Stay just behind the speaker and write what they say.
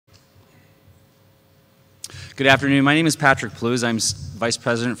Good afternoon. My name is Patrick Plews. I'm Vice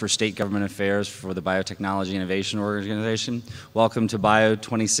President for State Government Affairs for the Biotechnology Innovation Organization. Welcome to Bio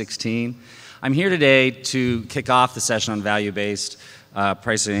 2016. I'm here today to kick off the session on value-based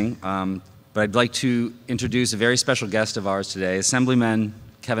pricing, but I'd like to introduce a very special guest of ours today, Assemblyman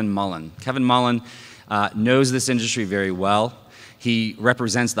Kevin Mullen. Kevin Mullen knows this industry very well. He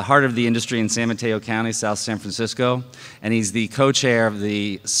represents the heart of the industry in San Mateo County, South San Francisco, and he's the co-chair of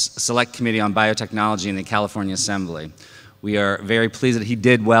the Select Committee on Biotechnology in the California Assembly. We are very pleased that he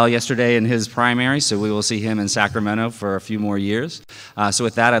did well yesterday in his primary, so we will see him in Sacramento for a few more years. So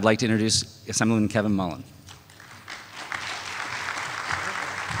with that, I'd like to introduce Assemblyman Kevin Mullen.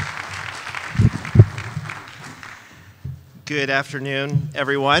 Good afternoon,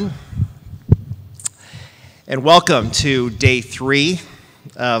 everyone. And welcome to day 3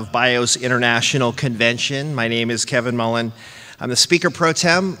 of BIO's International Convention. My name is Kevin Mullen. I'm the Speaker Pro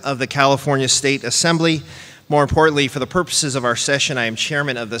Tem of the California State Assembly. More importantly, for the purposes of our session, I am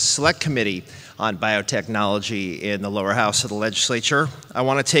Chairman of the Select Committee on Biotechnology in the lower house of the legislature. I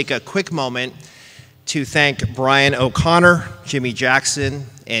want to take a quick moment to thank Brian O'Connor, Jimmy Jackson,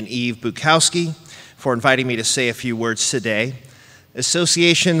 and Eve Bukowski for inviting me to say a few words today.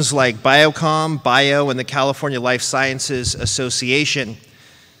 Associations like Biocom, Bio, and the California Life Sciences Association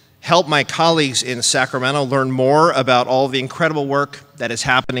help my colleagues in Sacramento learn more about all the incredible work that is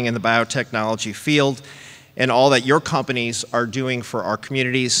happening in the biotechnology field and all that your companies are doing for our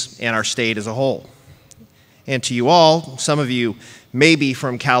communities and our state as a whole. And to you all, some of you may be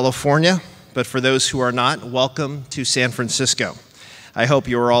from California, but for those who are not, welcome to San Francisco. I hope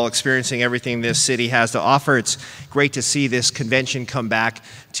you are all experiencing everything this city has to offer. It's great to see this convention come back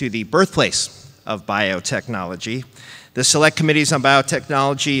to the birthplace of biotechnology. The Select Committees on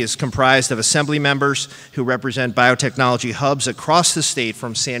Biotechnology is comprised of assembly members who represent biotechnology hubs across the state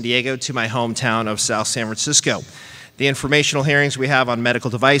from San Diego to my hometown of South San Francisco. The informational hearings we have on medical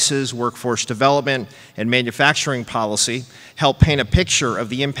devices, workforce development, and manufacturing policy help paint a picture of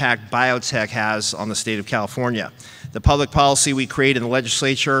the impact biotech has on the state of California. The public policy we create in the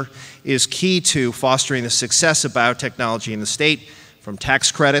legislature is key to fostering the success of biotechnology in the state, from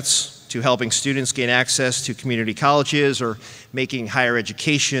tax credits to helping students gain access to community colleges or making higher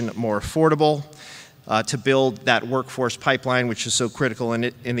education more affordable, to build that workforce pipeline, which is so critical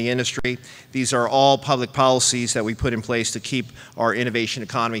in the industry. These are all public policies that we put in place to keep our innovation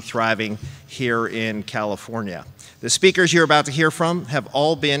economy thriving here in California. The speakers you're about to hear from have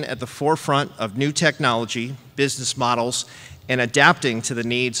all been at the forefront of new technology, business models, and adapting to the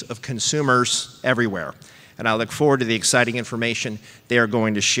needs of consumers everywhere. And I look forward to the exciting information they are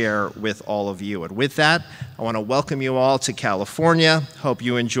going to share with all of you. And with that, I want to welcome you all to California. Hope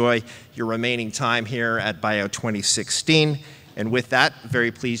you enjoy your remaining time here at Bio 2016. And with that,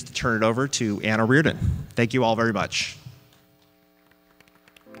 very pleased to turn it over to Anna Reardon. Thank you all very much.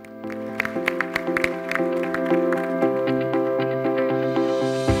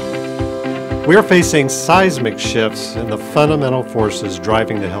 We are facing seismic shifts in the fundamental forces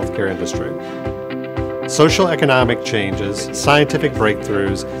driving the healthcare industry. Social economic changes, scientific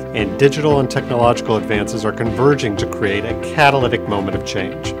breakthroughs, and digital and technological advances are converging to create a catalytic moment of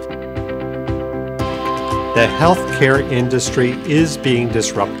change. The healthcare industry is being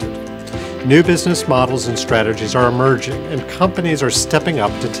disrupted. New business models and strategies are emerging, and companies are stepping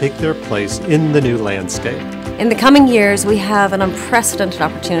up to take their place in the new landscape. In the coming years, we have an unprecedented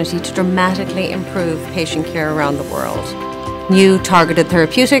opportunity to dramatically improve patient care around the world. New targeted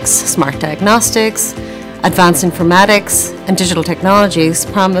therapeutics, smart diagnostics, advanced informatics, and digital technologies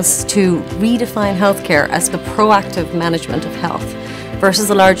promise to redefine healthcare as the proactive management of health versus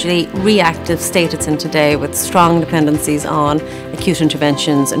the largely reactive state it's in today with strong dependencies on acute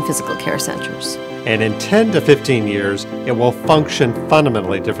interventions and physical care centers. And in 10 to 15 years, it will function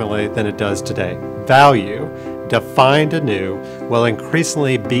fundamentally differently than it does today. Value, defined anew, will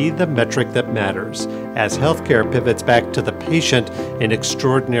increasingly be the metric that matters as healthcare pivots back to the patient in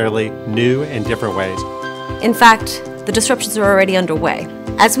extraordinarily new and different ways. In fact, the disruptions are already underway.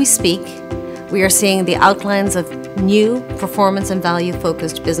 As we speak, we are seeing the outlines of new performance and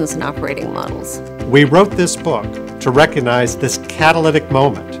value-focused business and operating models. We wrote this book to recognize this catalytic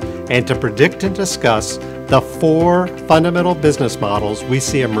moment and to predict and discuss the 4 fundamental business models we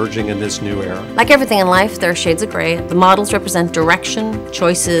see emerging in this new era. Like everything in life, there are shades of gray. The models represent direction,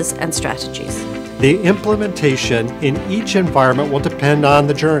 choices, and strategies. The implementation in each environment will depend on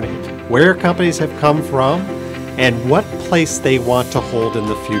the journey, where companies have come from, and what place they want to hold in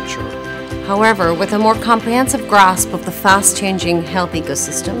the future. However, with a more comprehensive grasp of the fast-changing health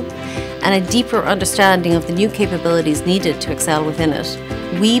ecosystem and a deeper understanding of the new capabilities needed to excel within it,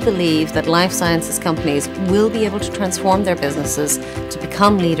 We believe that life sciences companies will be able to transform their businesses to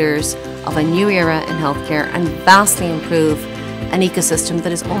become leaders of a new era in healthcare and vastly improve an ecosystem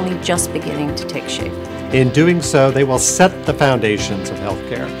that is only just beginning to take shape. In doing so, they will set the foundations of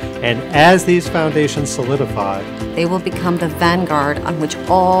healthcare. And as these foundations solidify, they will become the vanguard on which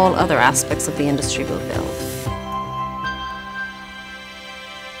all other aspects of the industry will build.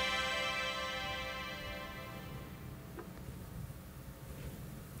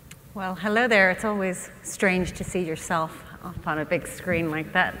 Well, hello there. It's always strange to see yourself up on a big screen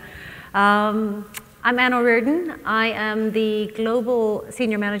like that. I'm Anne O'Riordan. I am the Global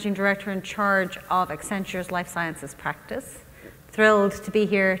Senior Managing Director in charge of Accenture's Life Sciences practice. Thrilled to be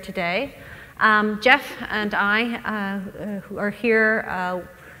here today. Jeff and I are here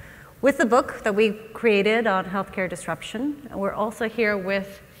with the book that we created on healthcare disruption. We're also here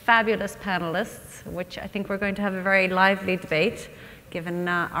with fabulous panelists, which I think we're going to have a very lively debate, given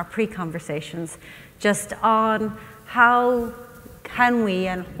our pre-conversations, just on how can we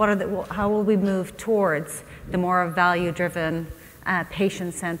and how will we move towards the more value-driven,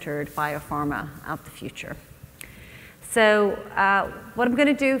 patient-centered biopharma of the future. So what I'm going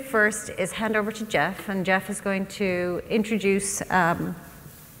to do first is hand over to Jeff, and Jeff is going to introduce a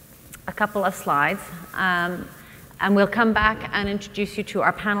couple of slides, and we'll come back and introduce you to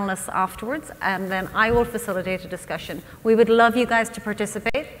our panelists afterwards, and then I will facilitate a discussion. We would love you guys to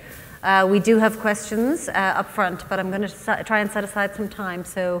participate. We do have questions up front, but I'm going to try and set aside some time.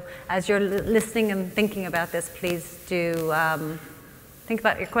 So as you're listening and thinking about this, please do think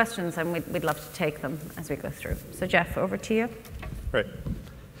about your questions, and we'd love to take them as we go through. So Jeff, over to you. Great.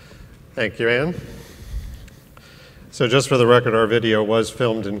 Thank you, Anne. So just for the record, our video was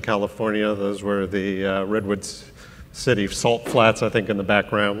filmed in California. Those were the Redwood City salt flats, I think, in the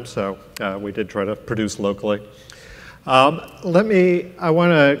background. So we did try to produce locally. I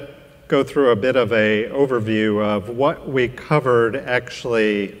want to go through a bit of an overview of what we covered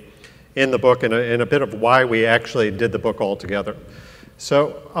actually in the book and a bit of why we actually did the book altogether.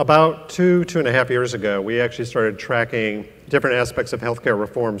 So about two and a half years ago, we actually started tracking different aspects of healthcare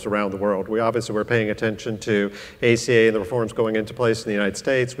reforms around the world. We obviously were paying attention to ACA and the reforms going into place in the United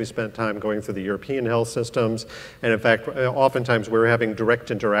States. We spent time going through the European health systems. And in fact, oftentimes we were having direct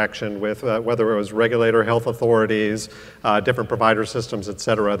interaction with whether it was regulator, health authorities, different provider systems, et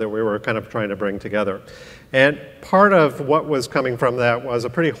cetera, that we were kind of trying to bring together. And part of what was coming from that was a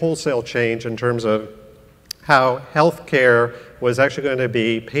pretty wholesale change in terms of how healthcare was actually going to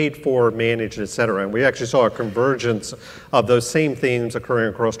be paid for, managed, et cetera. And we actually saw a convergence of those same themes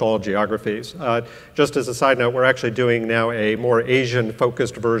occurring across all geographies. Just as a side note, we're actually doing now a more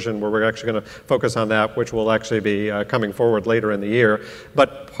Asian-focused version where we're actually going to focus on that, which will actually be coming forward later in the year.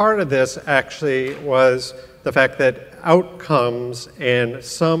 But part of this actually was the fact that outcomes and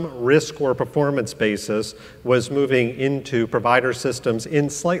some risk or performance basis was moving into provider systems in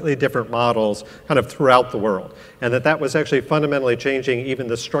slightly different models kind of throughout the world. And that was actually fundamentally changing even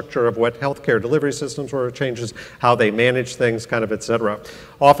the structure of what healthcare delivery systems were, changes how they manage things, kind of, et cetera.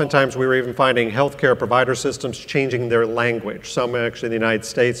 Oftentimes we were even finding healthcare provider systems changing their language. Some actually in the United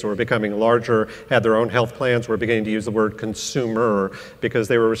States were becoming larger, had their own health plans, were beginning to use the word consumer because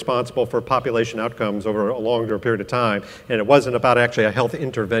they were responsible for population outcomes over a longer period of time. And it wasn't about actually a health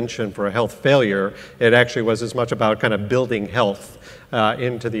intervention for a health failure. It actually was as much about kind of building health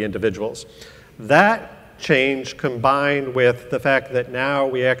into the individuals. That change combined with the fact that now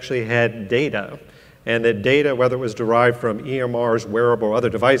we actually had data, and that data, whether it was derived from EMRs, wearable, or other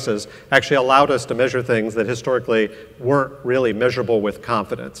devices, actually allowed us to measure things that historically weren't really measurable with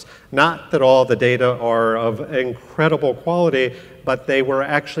confidence. Not that all the data are of incredible quality, but they were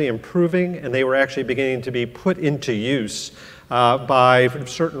actually improving, and they were actually beginning to be put into use by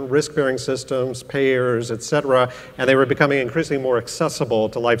certain risk-bearing systems, payers, et cetera, and they were becoming increasingly more accessible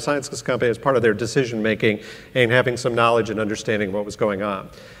to life sciences companies as part of their decision-making and having some knowledge and understanding of what was going on.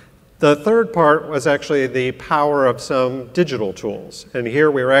 The third part was actually the power of some digital tools. And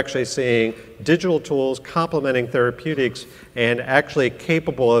here we were actually seeing digital tools complementing therapeutics and actually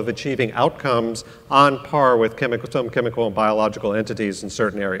capable of achieving outcomes on par with some chemical and biological entities in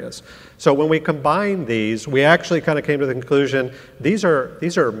certain areas. So when we combined these, we actually kind of came to the conclusion, these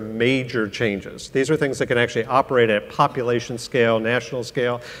are major changes. These are things that can actually operate at population scale, national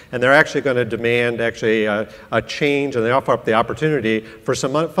scale, and they're actually going to demand actually a change, and they offer up the opportunity for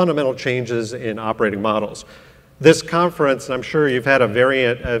some fundamental changes in operating models. This conference, and I'm sure you've had a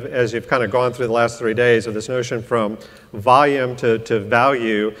variant as you've kind of gone through the last 3 days of this notion from volume to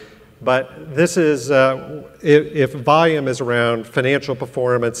value, but this is, if volume is around financial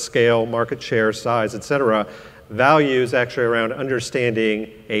performance, scale, market share, size, et cetera, Value is actually around understanding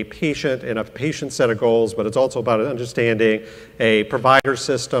a patient and a patient set of goals, but it's also about understanding a provider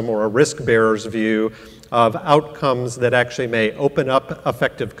system or a risk bearer's view of outcomes that actually may open up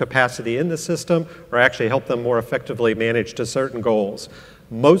effective capacity in the system or actually help them more effectively manage to certain goals.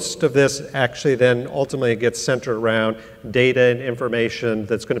 Most of this actually then ultimately gets centered around data and information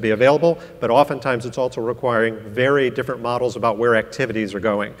that's going to be available, but oftentimes it's also requiring very different models about where activities are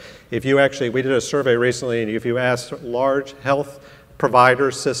going. If you actually, we did a survey recently, and if you asked large health provider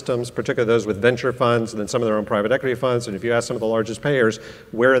systems, particularly those with venture funds and then some of their own private equity funds, and if you ask some of the largest payers,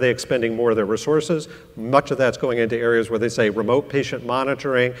 where are they expending more of their resources? Much of that's going into areas where they say remote patient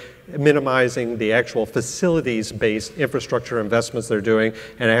monitoring, minimizing the actual facilities-based infrastructure investments they're doing,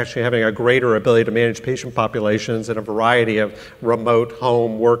 and actually having a greater ability to manage patient populations in a variety of remote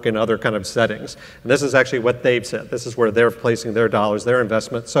home work and other kind of settings. And this is actually what they've said. This is where they're placing their dollars, their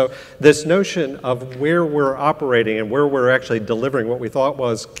investment. So this notion of where we're operating and where we're actually delivering what we thought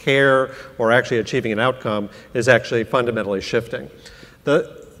was care or actually achieving an outcome is actually fundamentally shifting.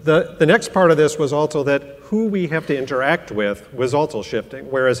 The next part of this was also that who we have to interact with was also shifting,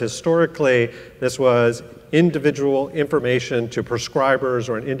 whereas historically this was individual information to prescribers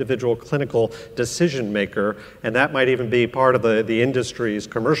or an individual clinical decision maker, and that might even be part of the industry's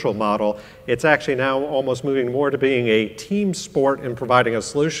commercial model. It's actually now almost moving more to being a team sport in providing a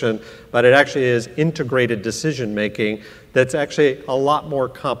solution, but it actually is integrated decision making that's actually a lot more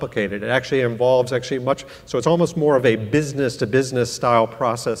complicated. It actually involves so it's almost more of a business to business style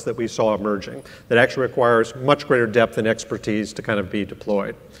process that we saw emerging that actually requires much greater depth and expertise to kind of be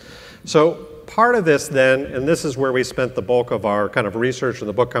deployed. So part of this then, and this is where we spent the bulk of our kind of research in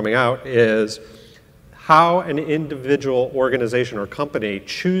the book coming out, is how an individual organization or company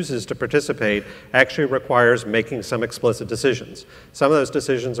chooses to participate actually requires making some explicit decisions. Some of those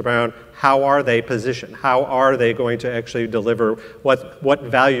decisions around how are they positioned, how are they going to actually deliver, what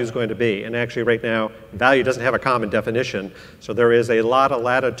value is going to be. And actually right now, value doesn't have a common definition, so there is a lot of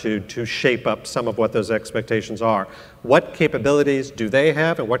latitude to shape up some of what those expectations are. What capabilities do they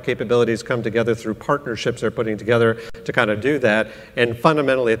have, and what capabilities come together through partnerships they're putting together to kind of do that? And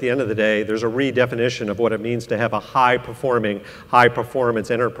fundamentally, at the end of the day, there's a redefinition of what it means to have a high-performing, high-performance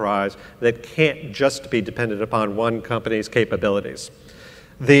enterprise that can't just be dependent upon one company's capabilities.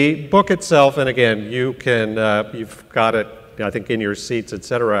 The book itself, and again, you can, you've got it, I think, in your seats, et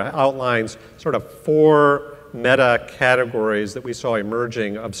cetera, outlines sort of 4 meta categories that we saw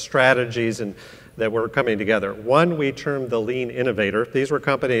emerging of strategies and that were coming together. One we termed the lean innovator. These were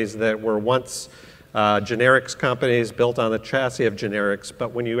companies that were once generics companies built on the chassis of generics,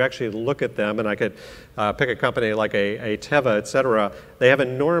 but when you actually look at them, and I could pick a company like a Teva, et cetera, they have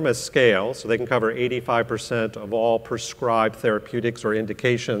enormous scale, so they can cover 85% of all prescribed therapeutics or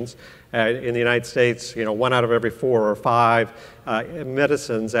indications. In the United States, 1 out of every 4 or 5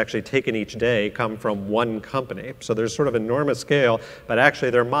 medicines actually taken each day come from one company. So there's sort of enormous scale, but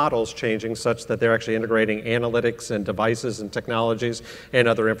actually their model's changing such that they're actually integrating analytics and devices and technologies and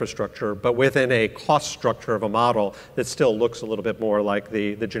other infrastructure, but within a cost structure of a model that still looks a little bit more like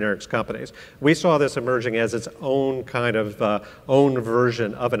the generics companies. We saw this emerging as its own kind of own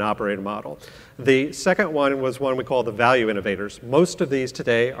version of an operating model. The second one was one we call the value innovators. Most of these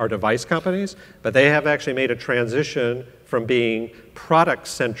today are device companies, but they have actually made a transition from being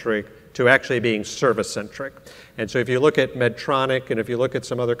product-centric to actually being service-centric. And so if you look at Medtronic and if you look at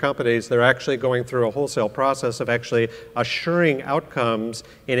some other companies, they're actually going through a wholesale process of actually assuring outcomes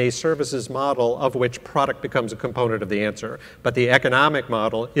in a services model of which product becomes a component of the answer. But the economic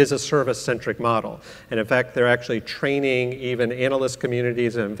model is a service-centric model. And in fact, they're actually training even analyst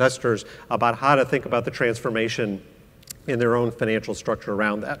communities and investors about how to think about the transformation in their own financial structure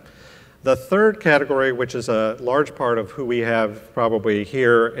around that. The third category, which is a large part of who we have probably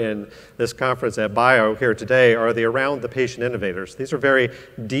here in this conference at Bio here today, are the around the patient innovators. These are very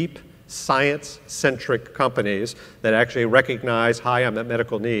deep science-centric companies that actually recognize high unmet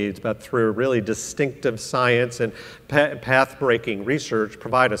medical needs, but through really distinctive science and path-breaking research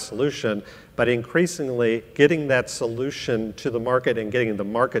provide a solution. But increasingly, getting that solution to the market and getting the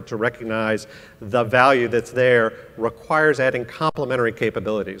market to recognize the value that's there requires adding complementary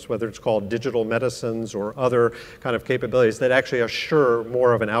capabilities, whether it's called digital medicines or other kind of capabilities that actually assure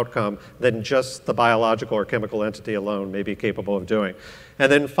more of an outcome than just the biological or chemical entity alone may be capable of doing.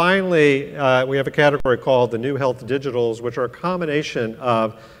 And then finally, we have a category called the new health digitals, which are a combination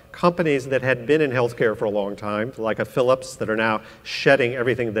of companies that had been in healthcare for a long time, like a Philips, that are now shedding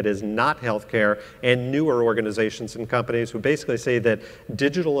everything that is not healthcare, and newer organizations and companies who basically say that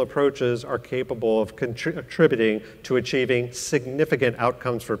digital approaches are capable of contributing to achieving significant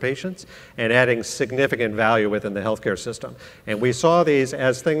outcomes for patients and adding significant value within the healthcare system. And we saw these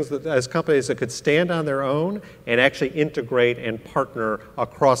as as companies that could stand on their own and actually integrate and partner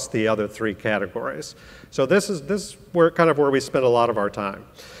across the other three categories. So this is where we spend a lot of our time.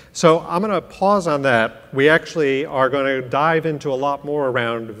 So I'm going to pause on that. We actually are going to dive into a lot more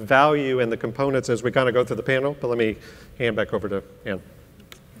around value and the components as we kind of go through the panel, but let me hand back over to Ann.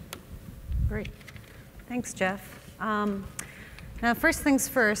 Great. Thanks, Jeff. Now, first things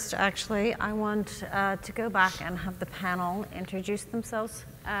first, actually, I want to go back and have the panel introduce themselves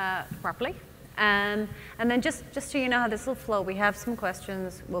properly. And then just so you know how this will flow, we have some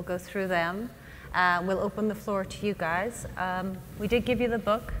questions. We'll go through them. We'll open the floor to you guys. We did give you the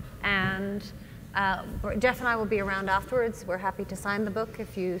book, and Jeff and I will be around afterwards. We're happy to sign the book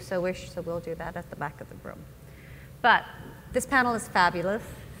if you so wish, so we'll do that at the back of the room. But this panel is fabulous,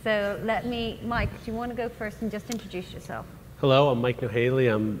 so Mike, do you want to go first and just introduce yourself? Hello, I'm Mike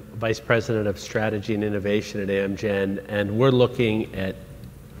Nohaley. I'm Vice President of Strategy and Innovation at Amgen, and we're looking at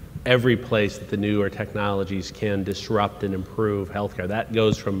every place that the newer technologies can disrupt and improve healthcare. That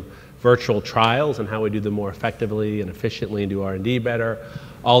goes from virtual trials and how we do them more effectively and efficiently and do R&D better,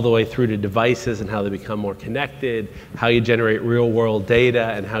 all the way through to devices and how they become more connected, how you generate real-world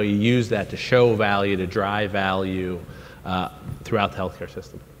data and how you use that to show value, to drive value throughout the healthcare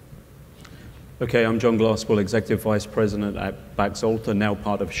system. Okay, I'm John Glasspool, Executive Vice President at Baxalta, now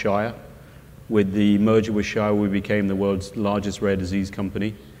part of Shire. With the merger with Shire, we became the world's largest rare disease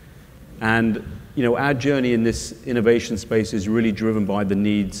company. And our journey in this innovation space is really driven by the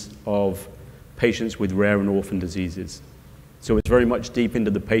needs of patients with rare and orphan diseases. So it's very much deep into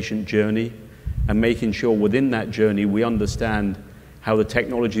the patient journey and making sure within that journey we understand how the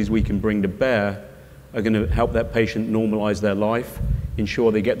technologies we can bring to bear are going to help that patient normalize their life,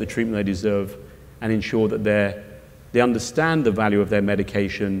 ensure they get the treatment they deserve, and ensure that they understand the value of their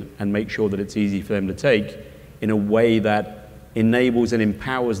medication and make sure that it's easy for them to take in a way that enables and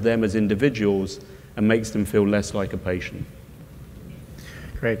empowers them as individuals and makes them feel less like a patient.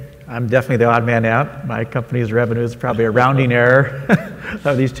 Great. I'm definitely the odd man out. My company's revenue is probably a rounding error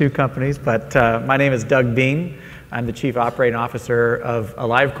of these two companies, but my name is Doug Biehn. I'm the Chief Operating Officer of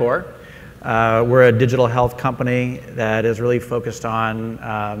AliveCor. We're a digital health company that is really focused on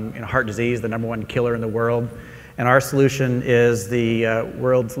heart disease, the #1 killer in the world. And our solution is the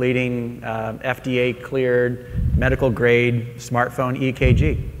world's leading FDA-cleared medical-grade smartphone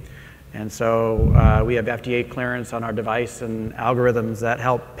EKG. And so we have FDA clearance on our device and algorithms that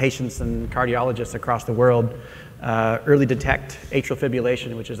help patients and cardiologists across the world early detect atrial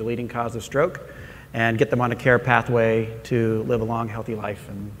fibrillation, which is a leading cause of stroke, and get them on a care pathway to live a long, healthy life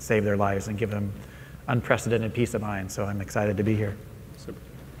and save their lives and give them unprecedented peace of mind. So I'm excited to be here.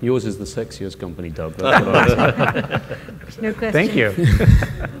 Yours is the sexiest company, Doug. That's what I say. No question. Thank you.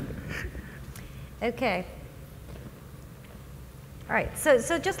 Okay. All right,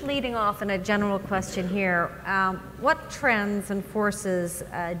 so just leading off in a general question here, what trends and forces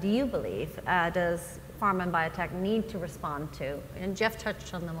do you believe does pharma and biotech need to respond to? And Jeff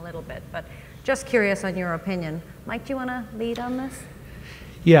touched on them a little bit, but just curious on your opinion. Mike, do you want to lead on this?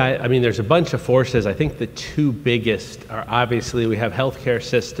 Yeah, I mean, there's a bunch of forces. I think the two biggest are obviously we have healthcare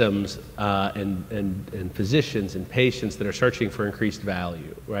systems and physicians and patients that are searching for increased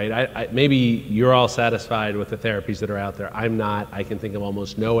value, right? Maybe you're all satisfied with the therapies that are out there. I'm not. I can think of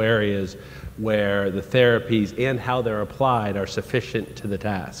almost no areas where the therapies and how they're applied are sufficient to the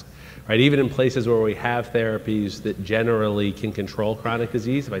task, right? Even in places where we have therapies that generally can control chronic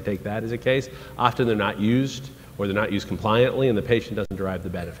disease, if I take that as a case, often they're not used or they're not used compliantly and the patient doesn't derive the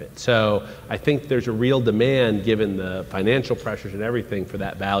benefit. So I think there's a real demand given the financial pressures and everything for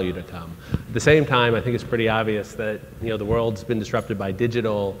that value to come. At the same time, I think it's pretty obvious that the world's been disrupted by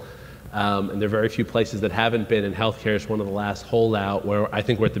digital and there are very few places that haven't been, and healthcare is one of the last holdout where I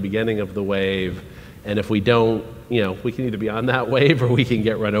think we're at the beginning of the wave, and if we don't, we can either be on that wave or we can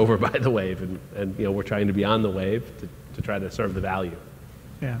get run over by the wave, and we're trying to be on the wave to try to serve the value.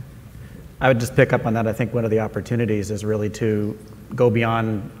 Yeah. I would just pick up on that. I think one of the opportunities is really to go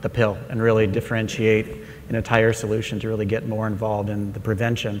beyond the pill and really differentiate an entire solution to really get more involved in the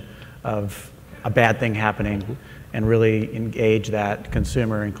prevention of a bad thing happening and really engage that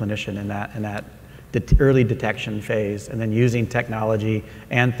consumer and clinician in that early detection phase, and then using technology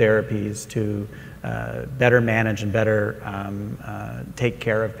and therapies to better manage and better take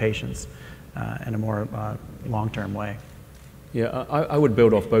care of patients in a more long-term way. Yeah, I would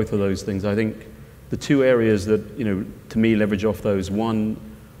build off both of those things. I think the two areas that, to me leverage off those, one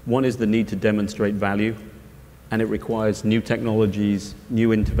is the need to demonstrate value, and it requires new technologies,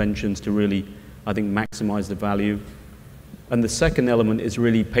 new interventions to really, I think, maximize the value. And the second element is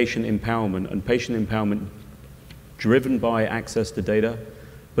really patient empowerment, and patient empowerment driven by access to data,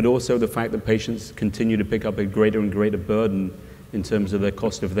 but also the fact that patients continue to pick up a greater and greater burden in terms of the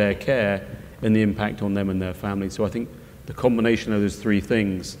cost of their care and the impact on them and their families. So I think the combination of those three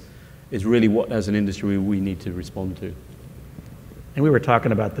things is really what, as an industry, we need to respond to. And we were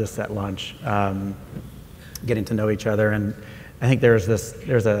talking about this at lunch, getting to know each other, and I think there's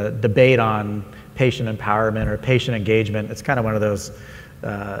a debate on patient empowerment or patient engagement. It's kind of one of those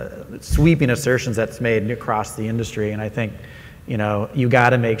sweeping assertions that's made across the industry, and I think you got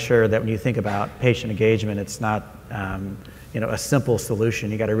to make sure that when you think about patient engagement, it's not a simple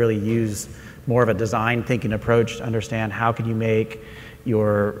solution. You got to really use more of a design thinking approach to understand how can you make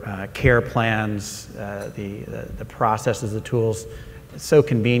your care plans, the processes, the tools so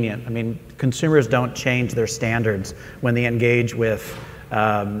convenient. I mean, consumers don't change their standards when they engage with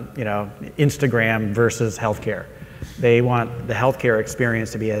Instagram versus healthcare. They want the healthcare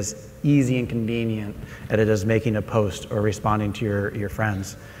experience to be as easy and convenient as it is making a post or responding to your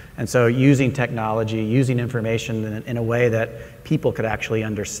friends. And so using technology, using information in a way that people could actually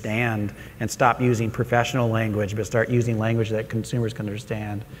understand and stop using professional language, but start using language that consumers can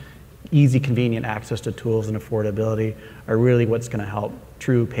understand. Easy, convenient access to tools and affordability are really what's going to help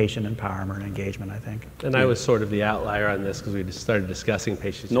true patient empowerment and engagement, I think. And I was sort of the outlier on this because we just started discussing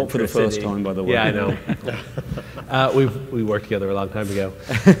patient centricity. Not for the first time, by the way. Yeah, I know. We worked together a long time ago.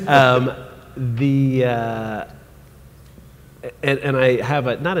 And I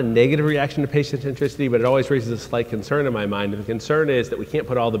have not a negative reaction to patient centricity, but it always raises a slight concern in my mind. And the concern is that we can't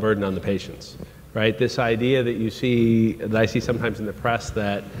put all the burden on the patients, right? This idea that I see sometimes in the press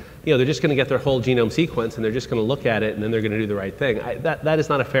that they're just going to get their whole genome sequence and they're just going to look at it and then they're going to do the right thing. That is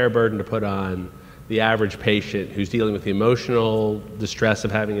not a fair burden to put on the average patient who's dealing with the emotional distress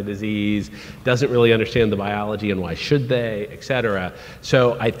of having a disease, doesn't really understand the biology and why should they, et cetera.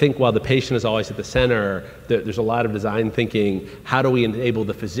 So I think while the patient is always at the center, there's a lot of design thinking. How do we enable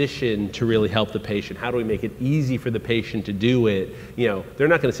the physician to really help the patient? How do we make it easy for the patient to do it? They're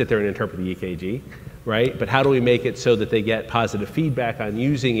not going to sit there and interpret the EKG, right? But how do we make it so that they get positive feedback on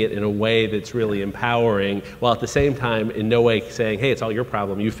using it in a way that's really empowering, while at the same time in no way saying, hey, it's all your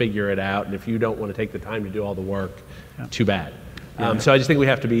problem, you figure it out, and if you don't want to take the time to do all the work, too bad. So I just think we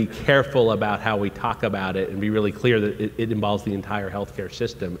have to be careful about how we talk about it and be really clear that it involves the entire healthcare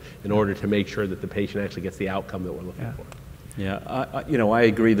system in order to make sure that the patient actually gets the outcome that we're looking for. Yeah, I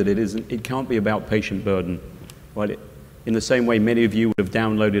agree that it can't be about patient burden, right? In the same way, many of you would have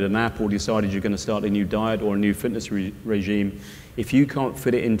downloaded an app or decided you're going to start a new diet or a new fitness regime. If you can't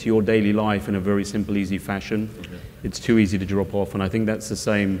fit it into your daily life in a very simple, easy fashion, it's too easy to drop off. And I think that's the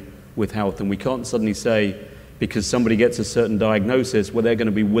same with health. And we can't suddenly say, because somebody gets a certain diagnosis, well, they're going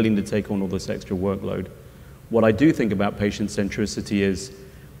to be willing to take on all this extra workload. What I do think about patient centricity is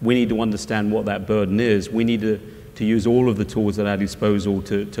we need to understand what that burden is. We need to use all of the tools at our disposal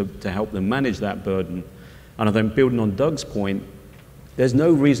to help them manage that burden. And I think building on Doug's point, there's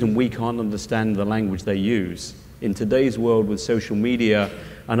no reason we can't understand the language they use. In today's world with social media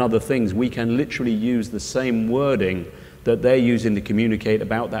and other things, we can literally use the same wording that they're using to communicate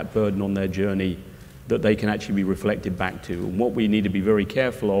about that burden on their journey that they can actually be reflected back to. And what we need to be very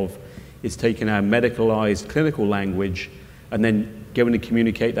careful of is taking our medicalized clinical language and then going to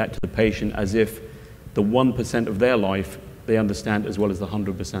communicate that to the patient as if the 1% of their life they understand as well as the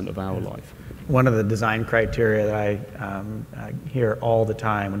 100% of our life. One of the design criteria that I hear all the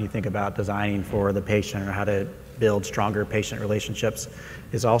time when you think about designing for the patient or how to build stronger patient relationships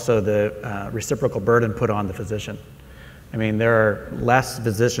is also the reciprocal burden put on the physician. I mean, there are less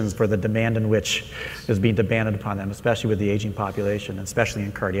physicians for the demand in which is being demanded upon them, especially with the aging population, especially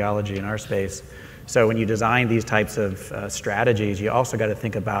in cardiology in our space. So when you design these types of strategies, you also got to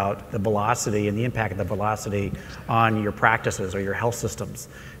think about the velocity and the impact of the velocity on your practices or your health systems.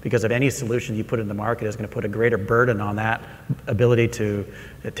 Because if any solution you put in the market is going to put a greater burden on that ability to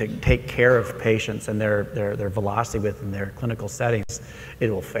take care of patients and their velocity within their clinical settings, it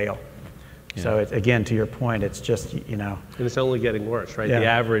will fail. Yeah. So again, to your point, it's just, And it's only getting worse, right? Yeah. The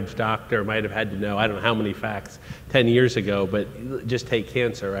average doctor might have had to know, I don't know how many facts 10 years ago, but just take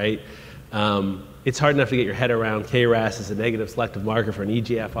cancer, right? It's hard enough to get your head around KRAS as a negative selective marker for an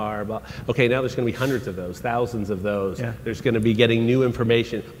EGFR. But okay, now there's going to be hundreds of those, thousands of those. Yeah. There's going to be getting new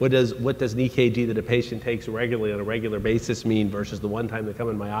information. What does an EKG that a patient takes regularly on a regular basis mean versus the one time they come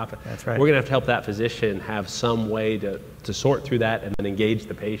in my office? That's right. We're going to have to help that physician have some way to sort through that and then engage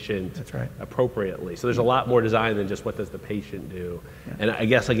the patient That's right. appropriately. So there's a lot more design than just what does the patient do. Yeah. And I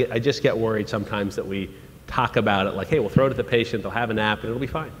guess I just get worried sometimes that we talk about it like, hey, we'll throw it at the patient, they'll have an app, and it'll be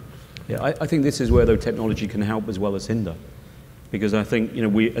fine. Yeah, I think this is where though technology can help as well as hinder, because I think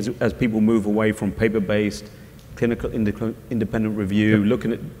we as people move away from paper-based clinical independent review,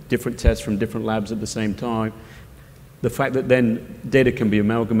 looking at different tests from different labs at the same time, the fact that then data can be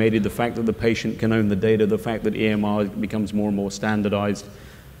amalgamated, the fact that the patient can own the data, the fact that EMR becomes more and more standardized,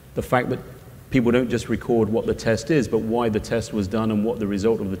 the fact that people don't just record what the test is, but why the test was done and what the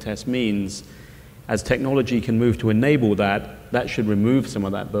result of the test means. As technology can move to enable that, that should remove some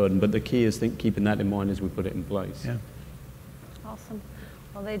of that burden. But the key is keeping that in mind as we put it in place. Yeah. Awesome.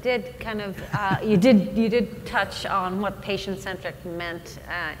 Well, they did kind of, you did touch on what patient-centric meant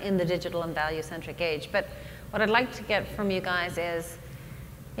in the digital and value-centric age. But what I'd like to get from you guys is,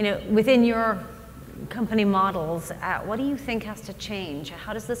 within your company models, what do you think has to change?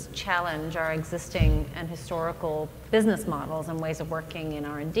 How does this challenge our existing and historical business models and ways of working in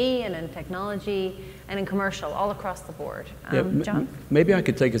R&D and in technology and in commercial all across the board? John? Maybe I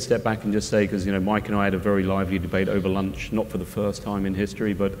could take a step back and just say, because Mike and I had a very lively debate over lunch, not for the first time in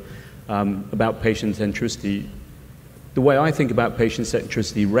history, but about patient centricity. The way I think about patient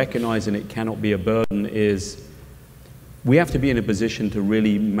centricity, recognizing it cannot be a burden, is we have to be in a position to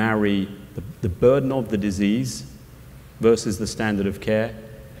really marry the burden of the disease versus the standard of care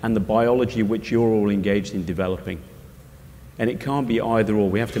and the biology which you're all engaged in developing. And it can't be either or.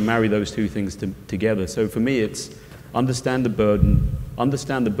 We have to marry those two things together. So for me, it's understand the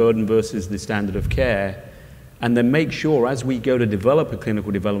burden versus the standard of care, and then make sure as we go to develop a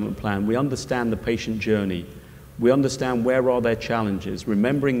clinical development plan, we understand the patient journey. We understand where are their challenges,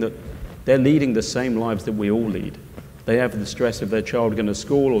 remembering that they're leading the same lives that we all lead. They have the stress of their child going to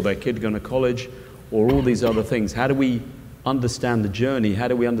school or their kid going to college or all these other things. How do we understand the journey? How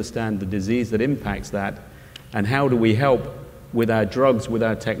do we understand the disease that impacts that? And how do we help with our drugs, with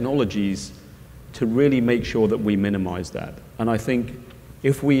our technologies, to really make sure that we minimize that? And I think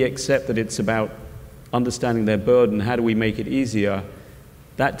if we accept that it's about understanding their burden, how do we make it easier?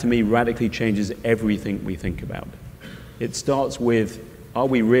 That to me radically changes everything we think about. It starts with, are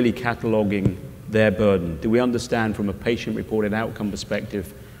we really cataloging their burden? Do we understand from a patient-reported outcome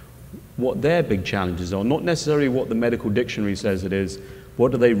perspective what their big challenges are? Not necessarily what the medical dictionary says it is.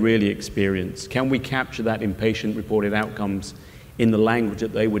 What do they really experience? Can we capture that in patient-reported outcomes in the language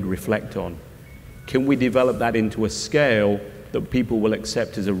that they would reflect on? Can we develop that into a scale that people will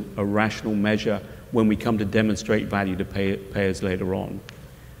accept as a rational measure when we come to demonstrate value to payers later on?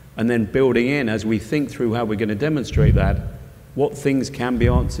 And then building in, as we think through how we're going to demonstrate that, what things can be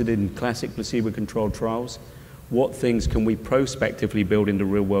answered in classic placebo-controlled trials? What things can we prospectively build into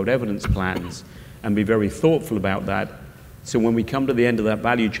real-world evidence plans and be very thoughtful about that? So when we come to the end of that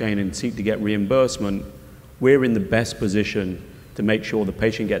value chain and seek to get reimbursement, we're in the best position to make sure the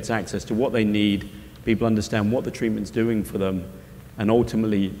patient gets access to what they need, people understand what the treatment's doing for them, and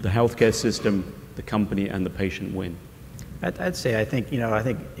ultimately the healthcare system, the company, and the patient win. I'd say, I think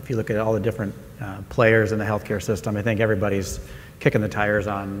if you look at all the different players in the healthcare system, I think everybody's kicking the tires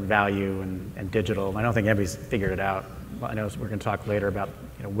on value and digital. I don't think anybody's figured it out. I know we're going to talk later about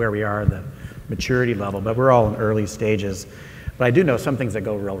where we are, the maturity level, but we're all in early stages. But I do know some things that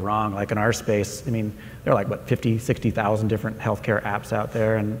go real wrong, like in our space. I mean, there are like, 50, 60,000 different healthcare apps out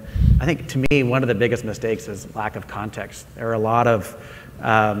there. And I think, to me, one of the biggest mistakes is lack of context. There are a lot of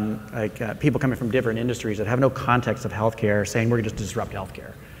people coming from different industries that have no context of healthcare saying we're going to just disrupt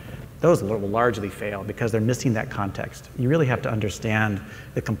healthcare. Those will largely fail because they're missing that context. You really have to understand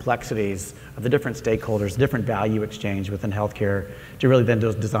the complexities of the different stakeholders, different value exchange within healthcare to really then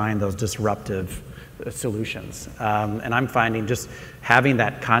design those disruptive solutions. And I'm finding just having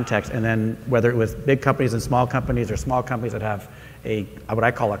that context, and then whether it was big companies and small companies or small companies that have what I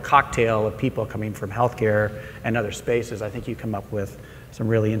call a cocktail of people coming from healthcare and other spaces, I think you come up with some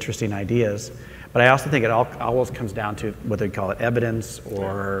really interesting ideas. But I also think it always comes down to whether you call it evidence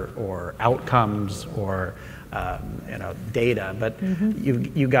or outcomes or data. But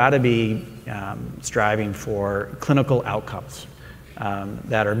you got to be striving for clinical outcomes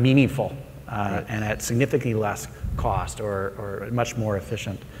that are meaningful and at significantly less cost or much more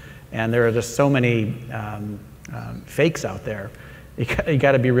efficient. And there are just so many fakes out there. You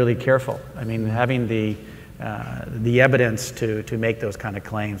got to be really careful. I mean, having the the evidence to make those kind of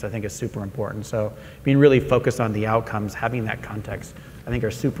claims, I think, is super important. So being really focused on the outcomes, having that context, I think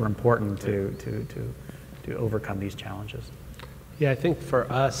are super important to overcome these challenges. Yeah, I think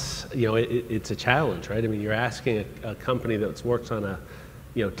for us, it's a challenge, right? I mean, you're asking a company that's worked on a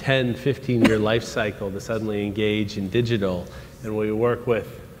 10, 15-year life cycle to suddenly engage in digital. And we work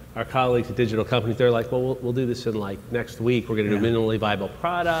with our colleagues at digital companies, they're like, well, we'll do this in like next week. We're going to do a minimally viable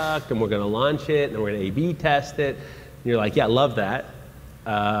product, and we're going to launch it, and we're going to A/B test it. And you're like, yeah, love that.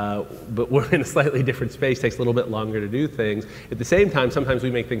 But we're in a slightly different space, takes a little bit longer to do things. At the same time, sometimes we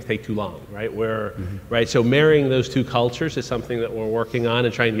make things take too long, right? Right? So marrying those two cultures is something that we're working on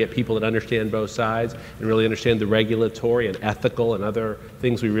and trying to get people that understand both sides and really understand the regulatory and ethical and other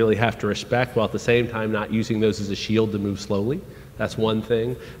things we really have to respect, while at the same time not using those as a shield to move slowly. That's one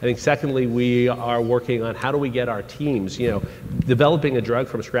thing. I think secondly, we are working on how do we get our teams, developing a drug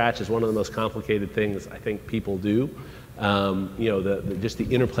from scratch is one of the most complicated things I think people do. Just the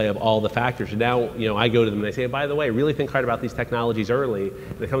interplay of all the factors. And now, I go to them and I say, by the way, really think hard about these technologies early.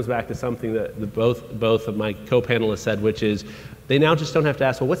 And it comes back to something that both of my co-panelists said, which is they now just don't have to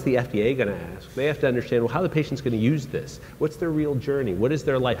ask, well, what's the FDA going to ask? They have to understand, well, how the patient's going to use this? What's their real journey? What is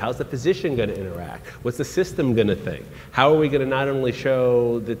their life? How's the physician going to interact? What's the system going to think? How are we going to not only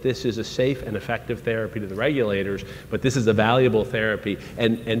show that this is a safe and effective therapy to the regulators, but this is a valuable therapy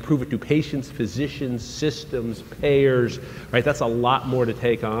and prove it to patients, physicians, systems, payers, right? That's a lot more to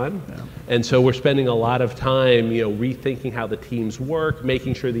take on. Yeah. And so we're spending a lot of time, rethinking how the teams work,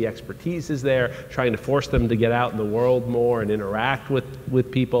 making sure the expertise is there, trying to force them to get out in the world more and interact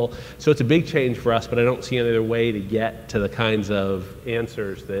with people. So it's a big change for us, but I don't see any other way to get to the kinds of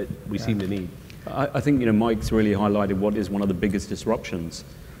answers that we seem to need. I think, Mike's really highlighted what is one of the biggest disruptions.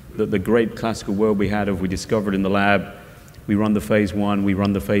 The great classical world we had of we discovered in the lab, we run the phase 1, we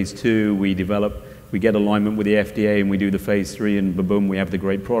run the phase 2, we develop, we get alignment with the FDA, and we do the phase 3, and boom, we have the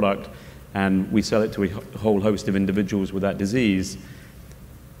great product, and we sell it to a whole host of individuals with that disease.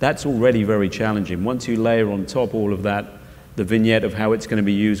 That's already very challenging. Once you layer on top all of that, the vignette of how it's going to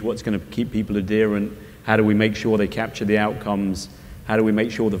be used, what's going to keep people adherent, how do we make sure they capture the outcomes, how do we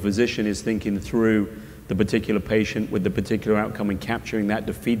make sure the physician is thinking through the particular patient with the particular outcome and capturing that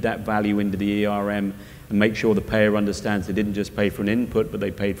to feed that value into the ERM and make sure the payer understands they didn't just pay for an input, but they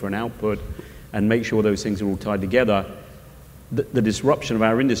paid for an output, and make sure those things are all tied together. The disruption of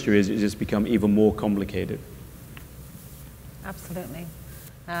our industry has just become even more complicated. Absolutely.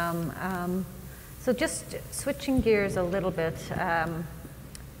 So just switching gears a little bit,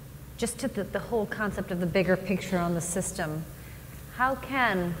 just to the whole concept of the bigger picture on the system. How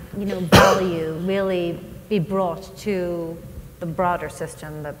can value really be brought to the broader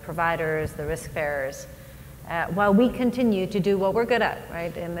system, the providers, the risk bearers, while we continue to do what we're good at,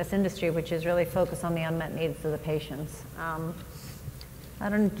 right, in this industry, which is really focus on the unmet needs of the patients? I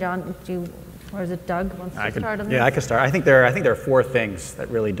don't know, John, or is it Doug wants to start on this? Yeah, I can start. I think there are 4 things that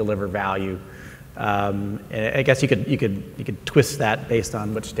really deliver value. I guess you could twist that based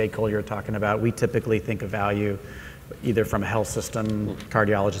on which stakeholder you're talking about. We typically think of value either from a health system,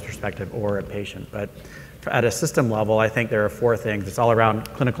 cardiologist perspective, or a patient. But at a system level, I think there are 4 things. It's all around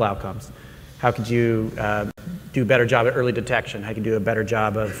clinical outcomes. How could you do a better job at early detection? How can you do a better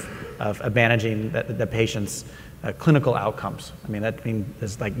job of managing the patient's clinical outcomes? I mean, that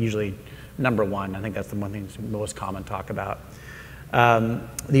is like usually number 1. I think that's the one thing that's most common talk about.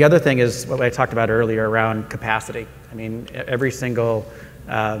 The other thing is what I talked about earlier around capacity. I mean, every single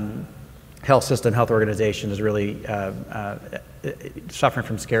health system, health organization is really suffering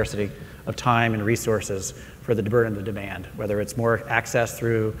from scarcity of time and resources for the burden of the demand, whether it's more access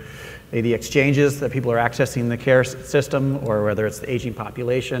through the exchanges that people are accessing the care system, or whether it's the aging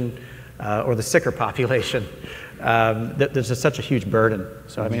population or the sicker population. There's just such a huge burden.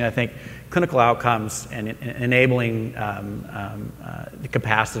 So I mean, I think clinical outcomes and enabling the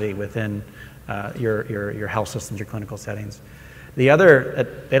capacity within your health systems, your clinical settings. The other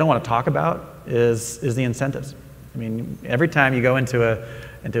that they don't want to talk about is the incentives. I mean, every time you go into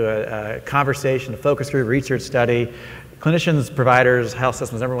a conversation, a focus group, research study, clinicians, providers, health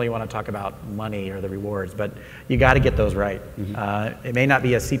systems never really want to talk about money or the rewards, but you got to get those right. Mm-hmm. It may not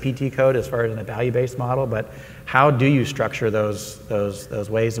be a CPT code as far as in a value-based model, but how do you structure those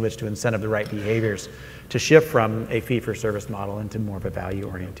ways in which to incentive the right behaviors to shift from a fee-for-service model into more of a value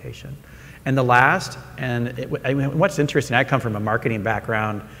orientation? And the last, what's interesting, I come from a marketing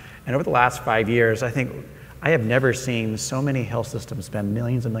background, and over the last 5 years, I think I have never seen so many health systems spend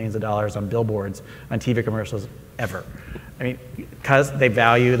millions and millions of dollars on billboards, on TV commercials, ever. I mean, because they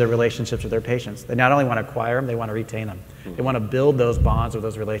value the relationships with their patients. They not only want to acquire them, they want to retain them. They want to build those bonds with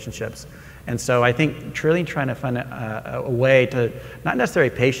those relationships. And so I think truly trying to find a way to, not necessarily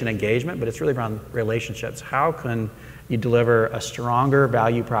patient engagement, but it's really around relationships. How can you deliver a stronger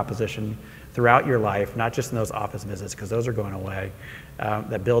value proposition throughout your life, not just in those office visits, because those are going away,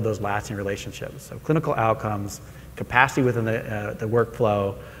 that build those lasting relationships. So clinical outcomes, capacity within the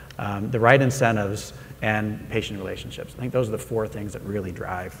workflow, the right incentives, and patient relationships. I think those are the 4 things that really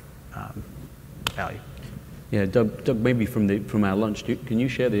drive value. Yeah, Doug, maybe from our lunch, can you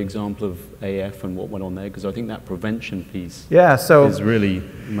share the example of AF and what went on there? Because I think that prevention piece is really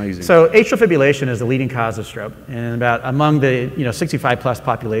amazing. So atrial fibrillation is the leading cause of stroke. And among the 65 plus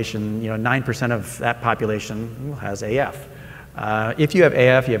population, 9% of that population has AF. If you have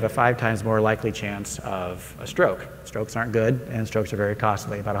AF, you have a 5 times more likely chance of a stroke. Strokes aren't good, and strokes are very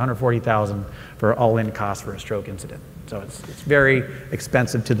costly. About $140,000 for all-in cost for a stroke incident. So it's very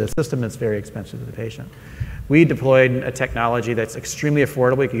expensive to the system. It's very expensive to the patient. We deployed a technology that's extremely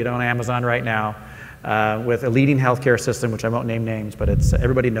affordable. You can get it on Amazon right now with a leading healthcare system, which I won't name names, but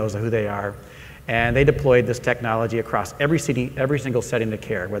everybody knows who they are. And they deployed this technology across every single setting of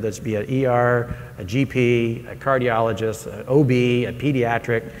care, whether it's be an ER, a GP, a cardiologist, an OB, a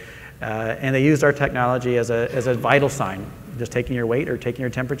pediatric. And they used our technology as a vital sign, just taking your weight or taking your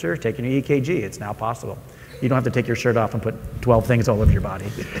temperature, taking your EKG. It's now possible. You don't have to take your shirt off and put 12 things all over your body.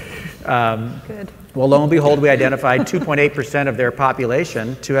 Good. Well, lo and behold, we identified 2.8% of their